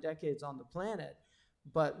or nine decades on the planet,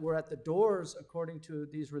 but we're at the doors, according to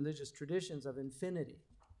these religious traditions, of infinity.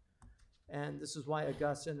 And this is why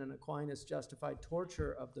Augustine and Aquinas justified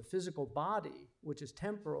torture of the physical body, which is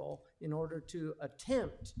temporal, in order to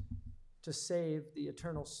attempt to save the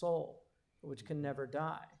eternal soul, which can never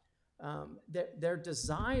die. Their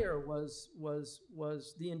desire was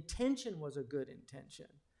the intention was a good intention.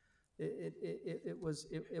 It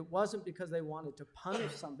wasn't because they wanted to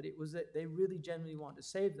punish somebody. It was that they really genuinely wanted to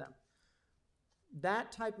save them.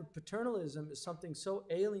 That type of paternalism is something so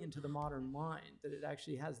alien to the modern mind that it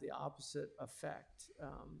actually has the opposite effect,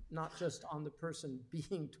 not just on the person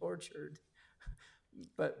being tortured,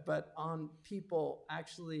 but on people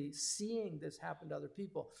actually seeing this happen to other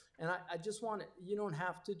people. And I just want to, you don't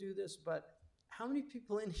have to do this, but how many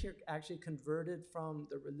people in here actually converted from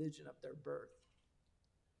the religion of their birth?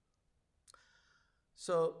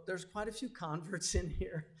 So there's quite a few converts in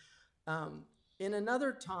here. In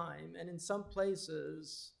another time and in some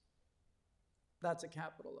places, that's a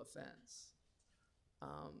capital offense.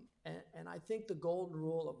 And I think the golden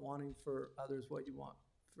rule of wanting for others what you want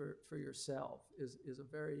for yourself is a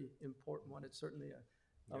very important one. It's certainly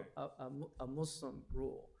a Muslim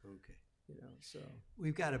rule. Okay. You know, so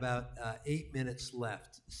We've got about 8 minutes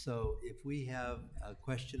left. So if we have a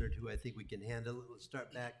question or two, I think we can handle it. Let's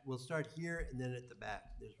start back. We'll start here and then at the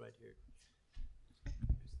back. There's right here.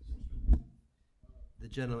 The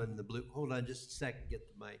gentleman in the blue. Hold on just a second. Get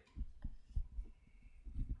the mic.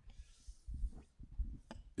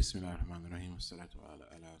 Bismillahirrahmanirrahim. Wassalatu ala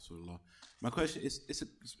Rasulullah. My question is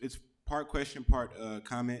it's part question, part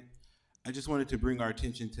comment. I just wanted to bring our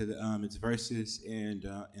attention to the its verses in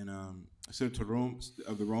Surah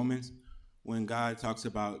of the Romans, when God talks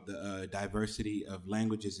about the diversity of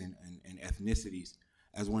languages and ethnicities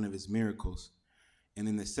as one of his miracles. And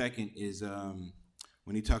then the second is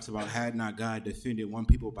when he talks about, had not God defended one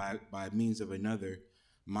people by means of another,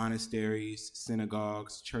 monasteries,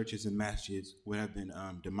 synagogues, churches, and masjids would have been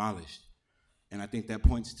demolished. And I think that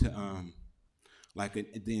points to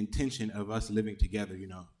the intention of us living together, you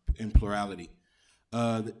know, in plurality.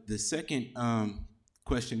 The second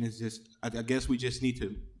question is just, I guess we just need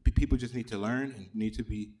to, people just need to learn and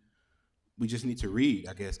we just need to read,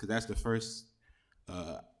 I guess, because that's the first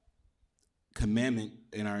commandment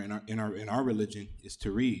in our religion is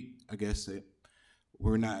to read. I guess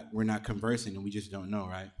we're not conversing and we just don't know,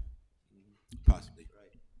 right? Possibly.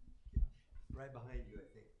 Right behind you, I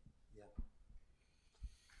think. Yeah.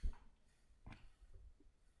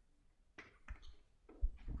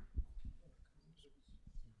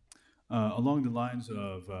 Along the lines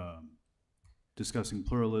of discussing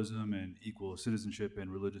pluralism and equal citizenship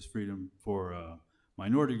and religious freedom for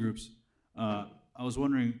minority groups, I was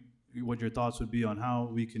wondering what your thoughts would be on how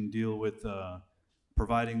we can deal with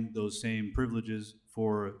providing those same privileges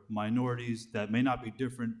for minorities that may not be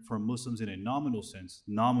different from Muslims in a nominal sense.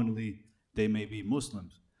 Nominally, they may be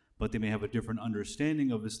Muslims, but they may have a different understanding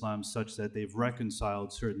of Islam such that they've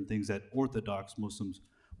reconciled certain things that Orthodox Muslims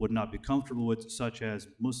would not be comfortable with, such as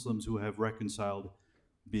Muslims who have reconciled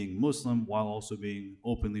being Muslim while also being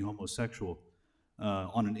openly homosexual.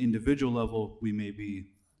 On an individual level, we may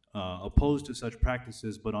be opposed to such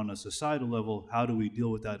practices, but on a societal level, how do we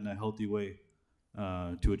deal with that in a healthy way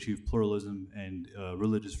to achieve pluralism and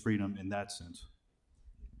religious freedom in that sense?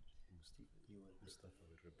 Mustafa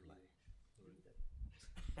will reply.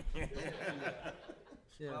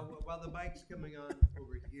 yeah. While the mic's coming on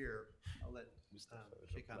over here, I'll let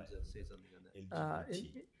Shaykh Hamza say something on that.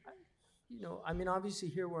 You know, I mean, obviously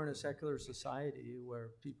here we're in a secular society where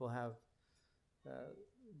people have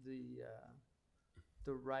the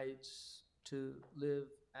rights to live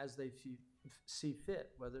as they see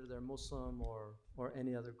fit, whether they're Muslim or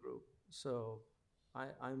any other group. So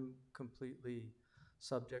I'm completely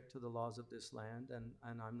subject to the laws of this land, and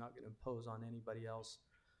I'm not going to impose on anybody else,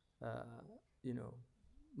 you know,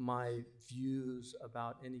 my views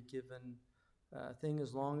about any given thing,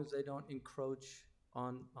 as long as they don't encroach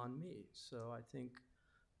on me. So I think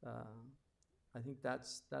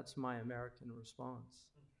that's my American response.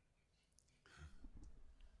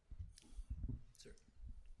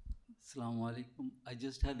 Assalamu alaikum. I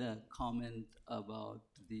just had a comment about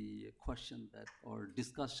the question that, or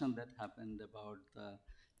discussion that happened about the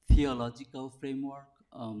theological framework,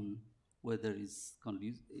 whether it's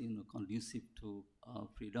conducive to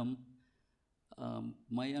freedom.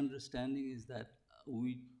 My understanding is that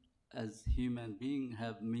we, as human beings,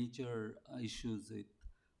 have major issues with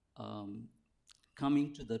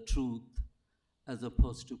coming to the truth as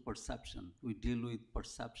opposed to perception. We deal with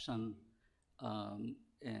perception,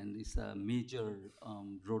 and it's a major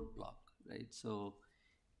roadblock, right? So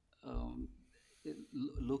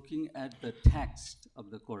looking at the text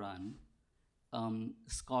of the Quran,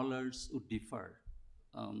 scholars would differ.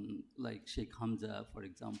 Like Shaykh Hamza, for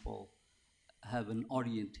example, have an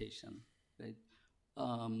orientation, right?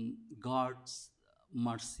 God's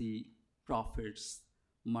mercy, prophets,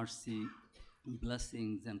 mercy,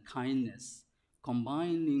 blessings, and kindness,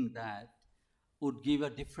 combining that would give a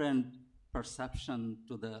different perception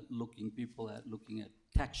to the people looking at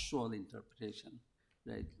textual interpretation,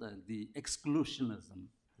 right? The exclusionism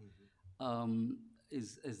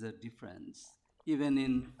is a difference. Even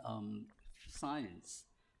in science,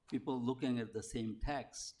 people looking at the same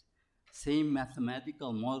text, same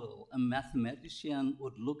mathematical model, a mathematician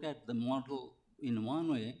would look at the model in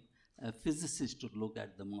one way, a physicist would look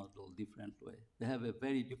at the model different way. They have a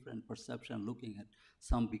very different perception looking at,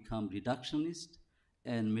 some become reductionist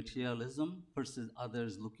and materialism versus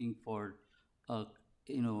others looking for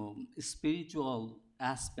spiritual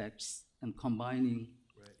aspects and combining,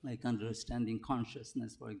 like understanding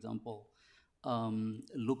consciousness, for example,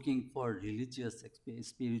 looking for religious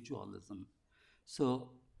spiritualism.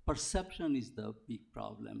 So perception is the big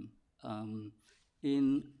problem.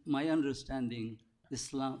 In my understanding,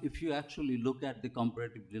 Islam, if you actually look at the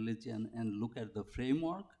comparative religion and look at the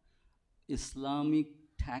framework, Islamic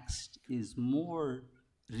text is more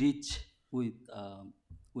rich with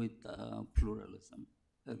pluralism.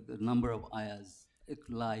 The number of ayahs,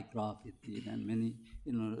 like Rafitin and many,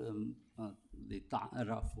 the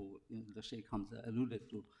Ta'arafu, the Shaykh Hamza alluded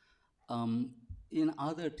to. In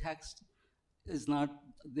other texts, is not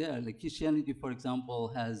there. Like Christianity, for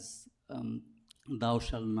example, has thou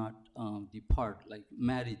shalt not depart, like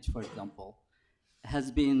marriage, for example,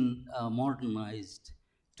 has been modernized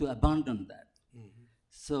to abandon that. Mm-hmm.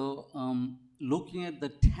 So looking at the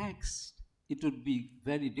text, it would be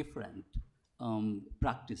very different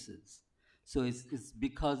practices. So it's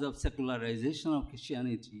because of secularization of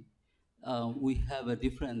Christianity, we have a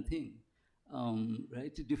different thing,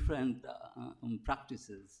 right? Different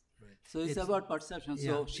practices. Right. So it's about perception.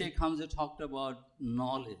 Yeah. So Shaykh Hamza talked about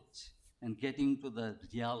knowledge and getting to the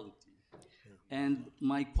reality. And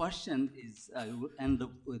my question is, I will end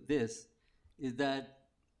up with this, is that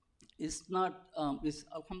it's not,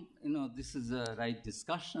 this is a right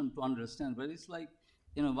discussion to understand, but it's like,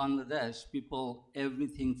 Bangladesh,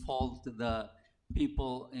 everything falls to the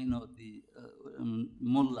people, the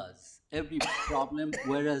mullahs, every problem,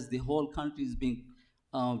 whereas the whole country is being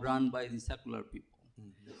run by the secular people.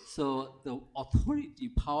 Mm-hmm. So the authority,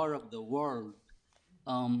 power of the world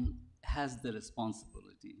has the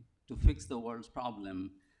responsibility to fix the world's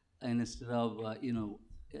problem, and instead of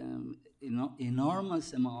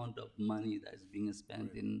enormous amount of money that is being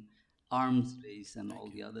spent in arms race and all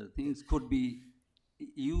the other things could be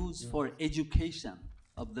used for education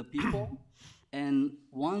of the people. And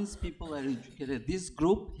once people are educated, this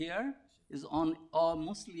group here is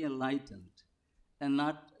mostly enlightened and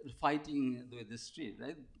not fighting with the street,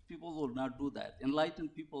 right? People will not do that.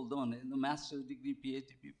 Enlightened people don't. The master's degree,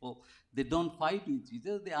 PhD people, they don't fight with each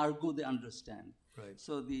other. They argue, they understand. Right.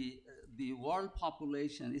 So the world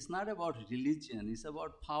population is not about religion. It's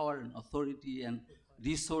about power and authority and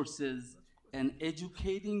resources and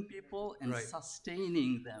educating people and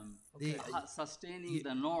sustaining them. Okay. Sustaining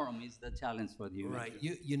the norm is the challenge for the humanity.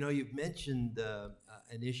 Right. You've mentioned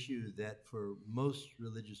an issue that for most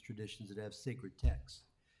religious traditions that have sacred texts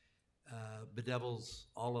bedevils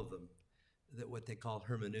all of them, that what they call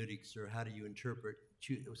hermeneutics, or how do you interpret.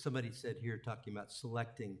 Somebody said here, talking about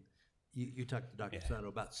selecting, you talked to Dr. Sano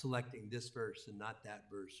about selecting this verse and not that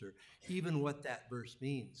verse, or even what that verse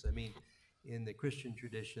means. I mean, in the Christian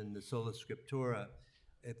tradition, the sola scriptura,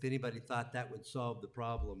 if anybody thought that would solve the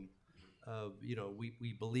problem of,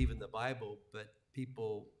 we believe in the Bible, but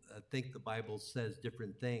people think the Bible says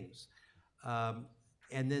different things.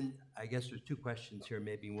 And then I guess there's two questions here.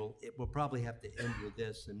 Maybe we'll probably have to end with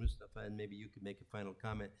this, and Mustafa, and maybe you can make a final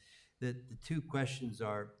comment. The two questions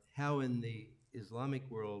are, how in the Islamic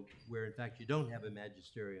world, where in fact you don't have a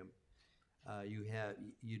magisterium,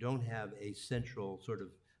 you don't have a central sort of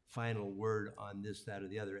final word on this, that, or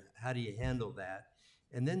the other. How do you handle that?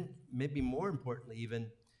 And then maybe more importantly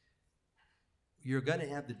even, you're going to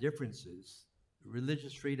have the differences.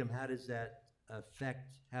 Religious freedom, how does that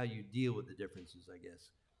affect how you deal with the differences, I guess?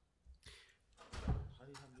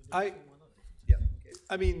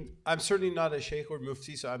 I mean, I'm certainly not a sheikh or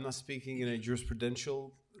mufti, so I'm not speaking in a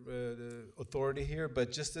jurisprudential authority here,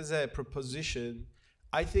 but just as a proposition,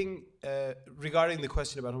 I think regarding the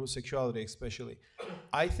question about homosexuality especially,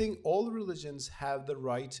 I think all religions have the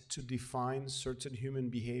right to define certain human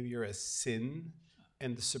behavior as sin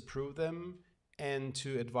and disapprove them, and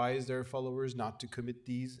to advise their followers not to commit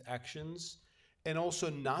these actions, and also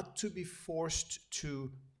not to be forced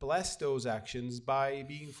to bless those actions by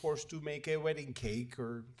being forced to make a wedding cake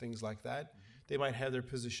or things like that. They might have their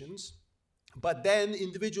positions, but then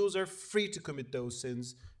individuals are free to commit those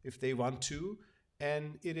sins if they want to,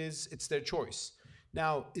 and it's their choice.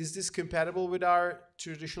 Now, is this compatible with our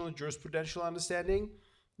traditional jurisprudential understanding?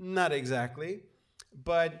 Not exactly,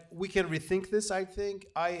 but we can rethink this, I think.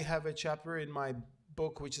 I have a chapter in my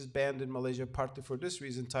book, which is banned in Malaysia partly for this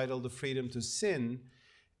reason, titled The Freedom to Sin.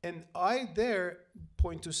 And I there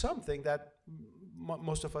point to something that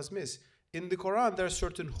most of us miss. In the Quran, there are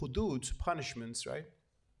certain hudud, punishments, right?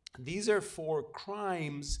 These are for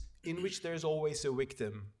crimes in which there's always a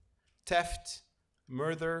victim. Theft,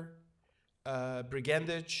 murder,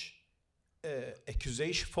 brigandage,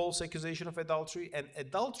 accusation, false accusation of adultery, and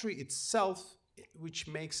adultery itself, which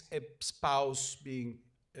makes a spouse being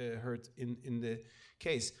hurt in the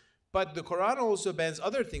case. But the Quran also bans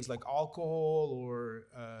other things like alcohol or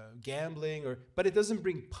gambling, but it doesn't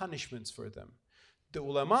bring punishments for them. The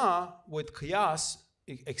ulama with qiyas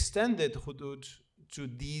extended hudud to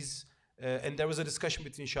these, and there was a discussion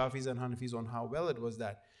between Shafis and Hanafis on how well it was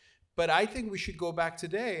that. But I think we should go back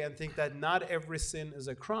today and think that not every sin is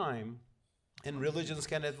a crime, and religions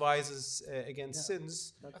can advise us against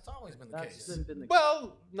sins. That's always been the case. Been the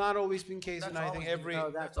Well, not always been the case, and That's I think always every. been-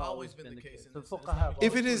 No, that's always been the case. in The this- fuqaha Islamic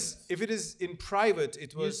If it jurisprudence. is in private,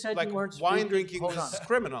 it You was said like you weren't wine speaking- drinking hold was on.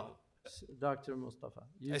 criminal. Dr. Mustafa,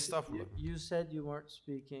 Astaghfirullah. you said you weren't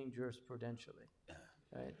speaking jurisprudentially,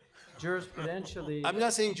 right? Jurisprudentially, I'm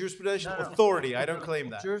not saying jurisprudential No, no. authority. I don't claim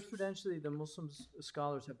that. jurisprudentially, the Muslim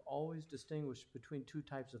scholars have always distinguished between two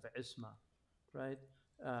types of isma, right?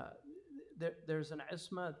 There's an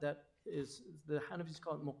isma that is, the Hanafis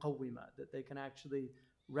call it muqawwima, that they can actually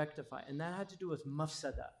rectify, and that had to do with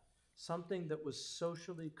mafsada, something that was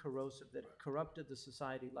socially corrosive, that corrupted the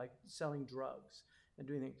society, like selling drugs and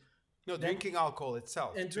doing things. No, drinking alcohol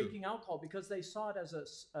itself. And too. drinking alcohol, because they saw it as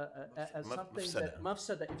as something that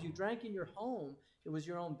mafsada. If you drank in your home, it was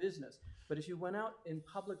your own business. But if you went out in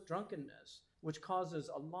public drunkenness, which causes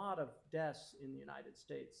a lot of deaths in the United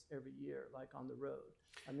States every year, like on the road.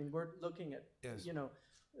 I mean, we're looking at, Yes. you know,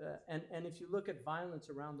 and if you look at violence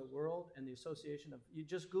around the world and the association of, you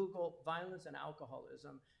just Google violence and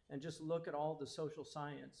alcoholism and just look at all the social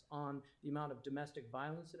science on the amount of domestic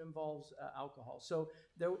violence that involves alcohol. So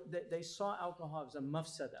they saw alcohol as a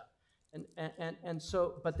mafsada. And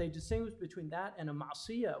so, but they distinguish between that and a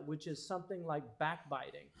ma'siyah, which is something like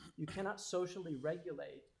backbiting. You cannot socially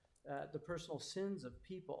regulate the personal sins of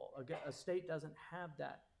people. A state doesn't have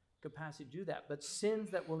that capacity to do that. But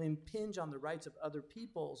sins that will impinge on the rights of other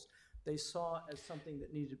peoples, they saw as something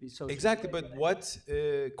that needed to be socially Exactly, regulated. but what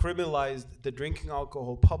criminalized the drinking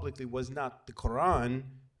alcohol publicly was not the Quran,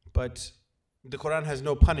 but the Quran has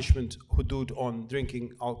no punishment hudud on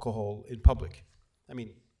drinking alcohol in public. I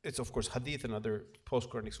mean, it's of course hadith and other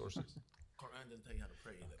post-Quranic sources. Quran doesn't tell you how to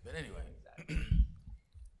pray either. But anyway,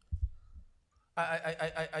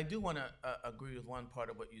 I do want to agree with one part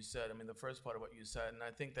of what you said. I mean, the first part of what you said, and I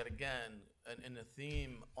think that again,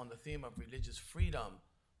 on the theme of religious freedom,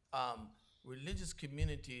 religious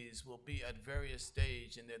communities will be at various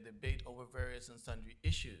stages in their debate over various and sundry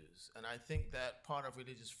issues. And I think that part of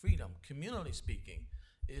religious freedom, communally speaking,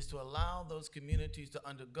 is to allow those communities to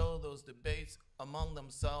undergo those debates among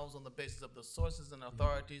themselves on the basis of the sources and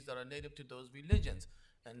authorities that are native to those religions,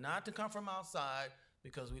 and not to come from outside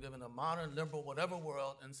because we live in a modern, liberal, whatever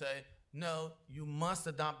world and say, no, you must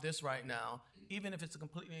adopt this right now, even if it's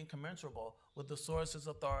completely incommensurable with the sources,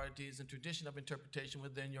 authorities, and tradition of interpretation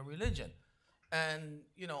within your religion. And,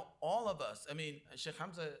 you know, all of us, I mean, Shaykh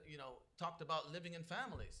Hamza, you know, talked about living in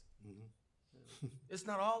families. It's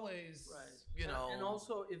not always, you know. And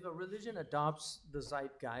also, if a religion adopts the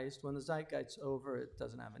zeitgeist, when the zeitgeist's over, it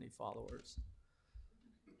doesn't have any followers.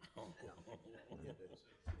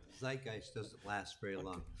 Zeitgeist doesn't last very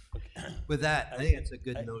long. With that, I think it's a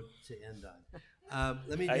good note to end on.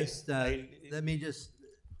 Let me just.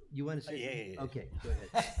 You want to say? Yeah. Okay, go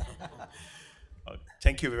ahead.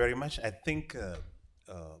 Thank you very much. I think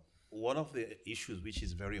one of the issues which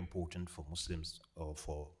is very important for Muslims or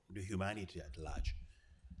for the humanity at large,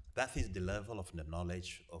 that is the level of the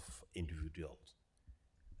knowledge of individuals.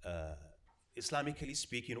 Islamically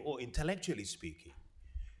speaking or intellectually speaking,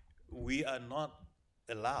 we are not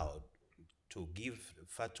allowed to give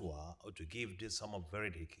fatwa or to give this sum of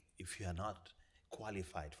verdict if you are not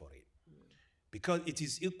qualified for it. because it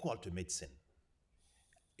is equal to medicine.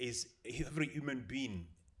 Is every human being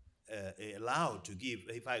allowed to give?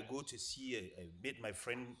 If I go to see, meet my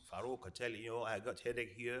friend Farouk, I tell you know, I got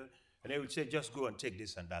headache here, and they will say, just go and take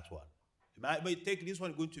this and that one. But take this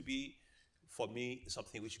one, going to be, for me,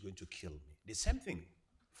 something which is going to kill me. The same thing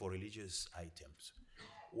for religious items.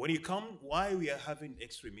 When you come, why we are having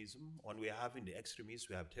extremism, when we are having the extremists,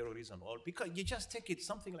 we have terrorism and all, because you just take it,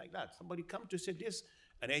 something like that. Somebody come to say this,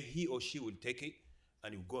 and then he or she will take it,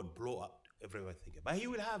 and you go and blow up everything. But he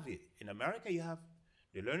will have it. In America, you have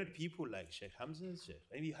the learned people like Shaykh Hamza,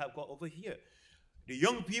 and you have got over here. The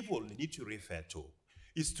young people need to refer to.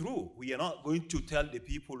 It's true, we are not going to tell the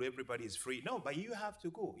people everybody is free. No, but you have to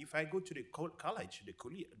go. If I go to the college,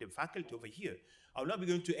 the faculty over here, I will not be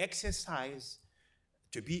going to exercise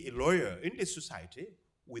to be a lawyer in this society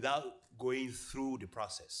without going through the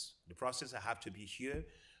process. The process, I have to be here,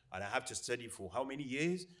 and I have to study for how many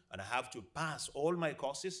years, and I have to pass all my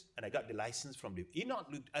courses, and I got the license from the, you're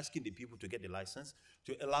not asking the people to get the license,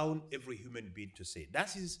 to allow every human being to say.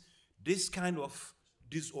 That is this kind of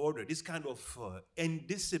disorder, this kind of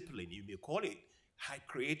indiscipline, you may call it, had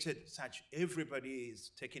created such, everybody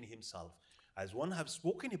is taking himself. As one have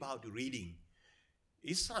spoken about the reading,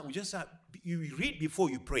 it's not, we just you read before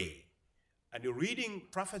you pray. And the reading,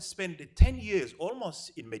 Prophet spent 10 years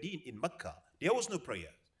almost in Medina, in Mecca. There was no prayer.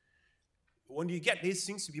 When you get these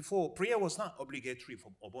things before, prayer was not obligatory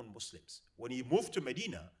for upon Muslims. When he moved to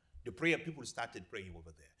Medina, the prayer, people started praying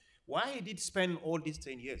over there. Why he did spend all these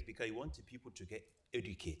 10 years? Because he wanted people to get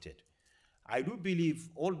educated. I do believe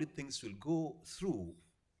all the things will go through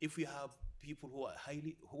if we have people who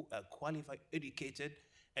are qualified, educated,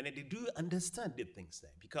 and they do understand the things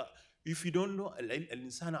there. Because if you don't know,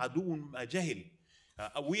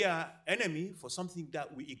 we are enemy for something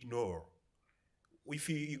that we ignore. If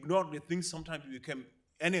you ignore the things, sometimes you become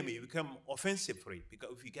enemy, you become offensive for it.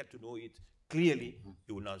 Because if you get to know it clearly,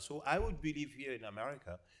 you will not. So I would believe here in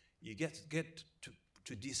America, you get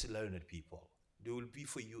to these learned people. They will be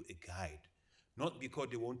for you a guide. Not because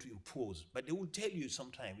they want to impose, but they will tell you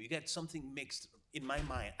sometime, you get something mixed in my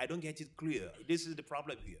mind. I don't get it clear. This is the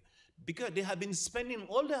problem here. Because they have been spending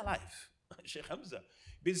all their life, Shaykh Hamza,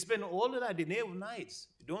 been spending all their life, the day of nights,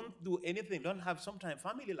 don't do anything, don't have sometimes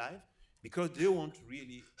family life, because they won't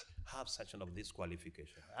really have such an of this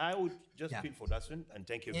qualification. I would just feel for that one, and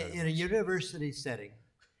thank you very much. In a university setting,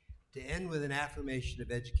 to end with an affirmation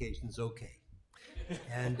of education is okay.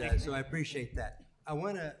 And so I appreciate that. I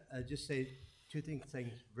want to just say two things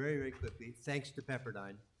very, very quickly. Thanks to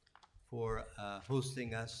Pepperdine for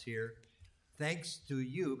hosting us here. Thanks to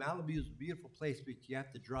you. Malibu is a beautiful place, but you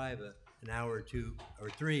have to drive an hour or two or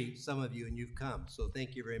three, some of you, and you've come. So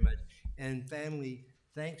thank you very much. And family,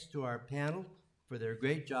 thanks to our panel for their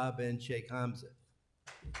great job, and Shaykh Hamza.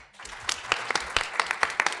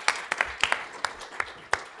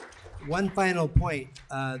 One final point,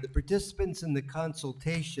 the participants in the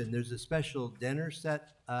consultation, there's a special dinner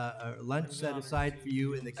set, lunch set aside for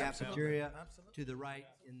you in the cafeteria to the right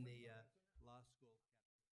in the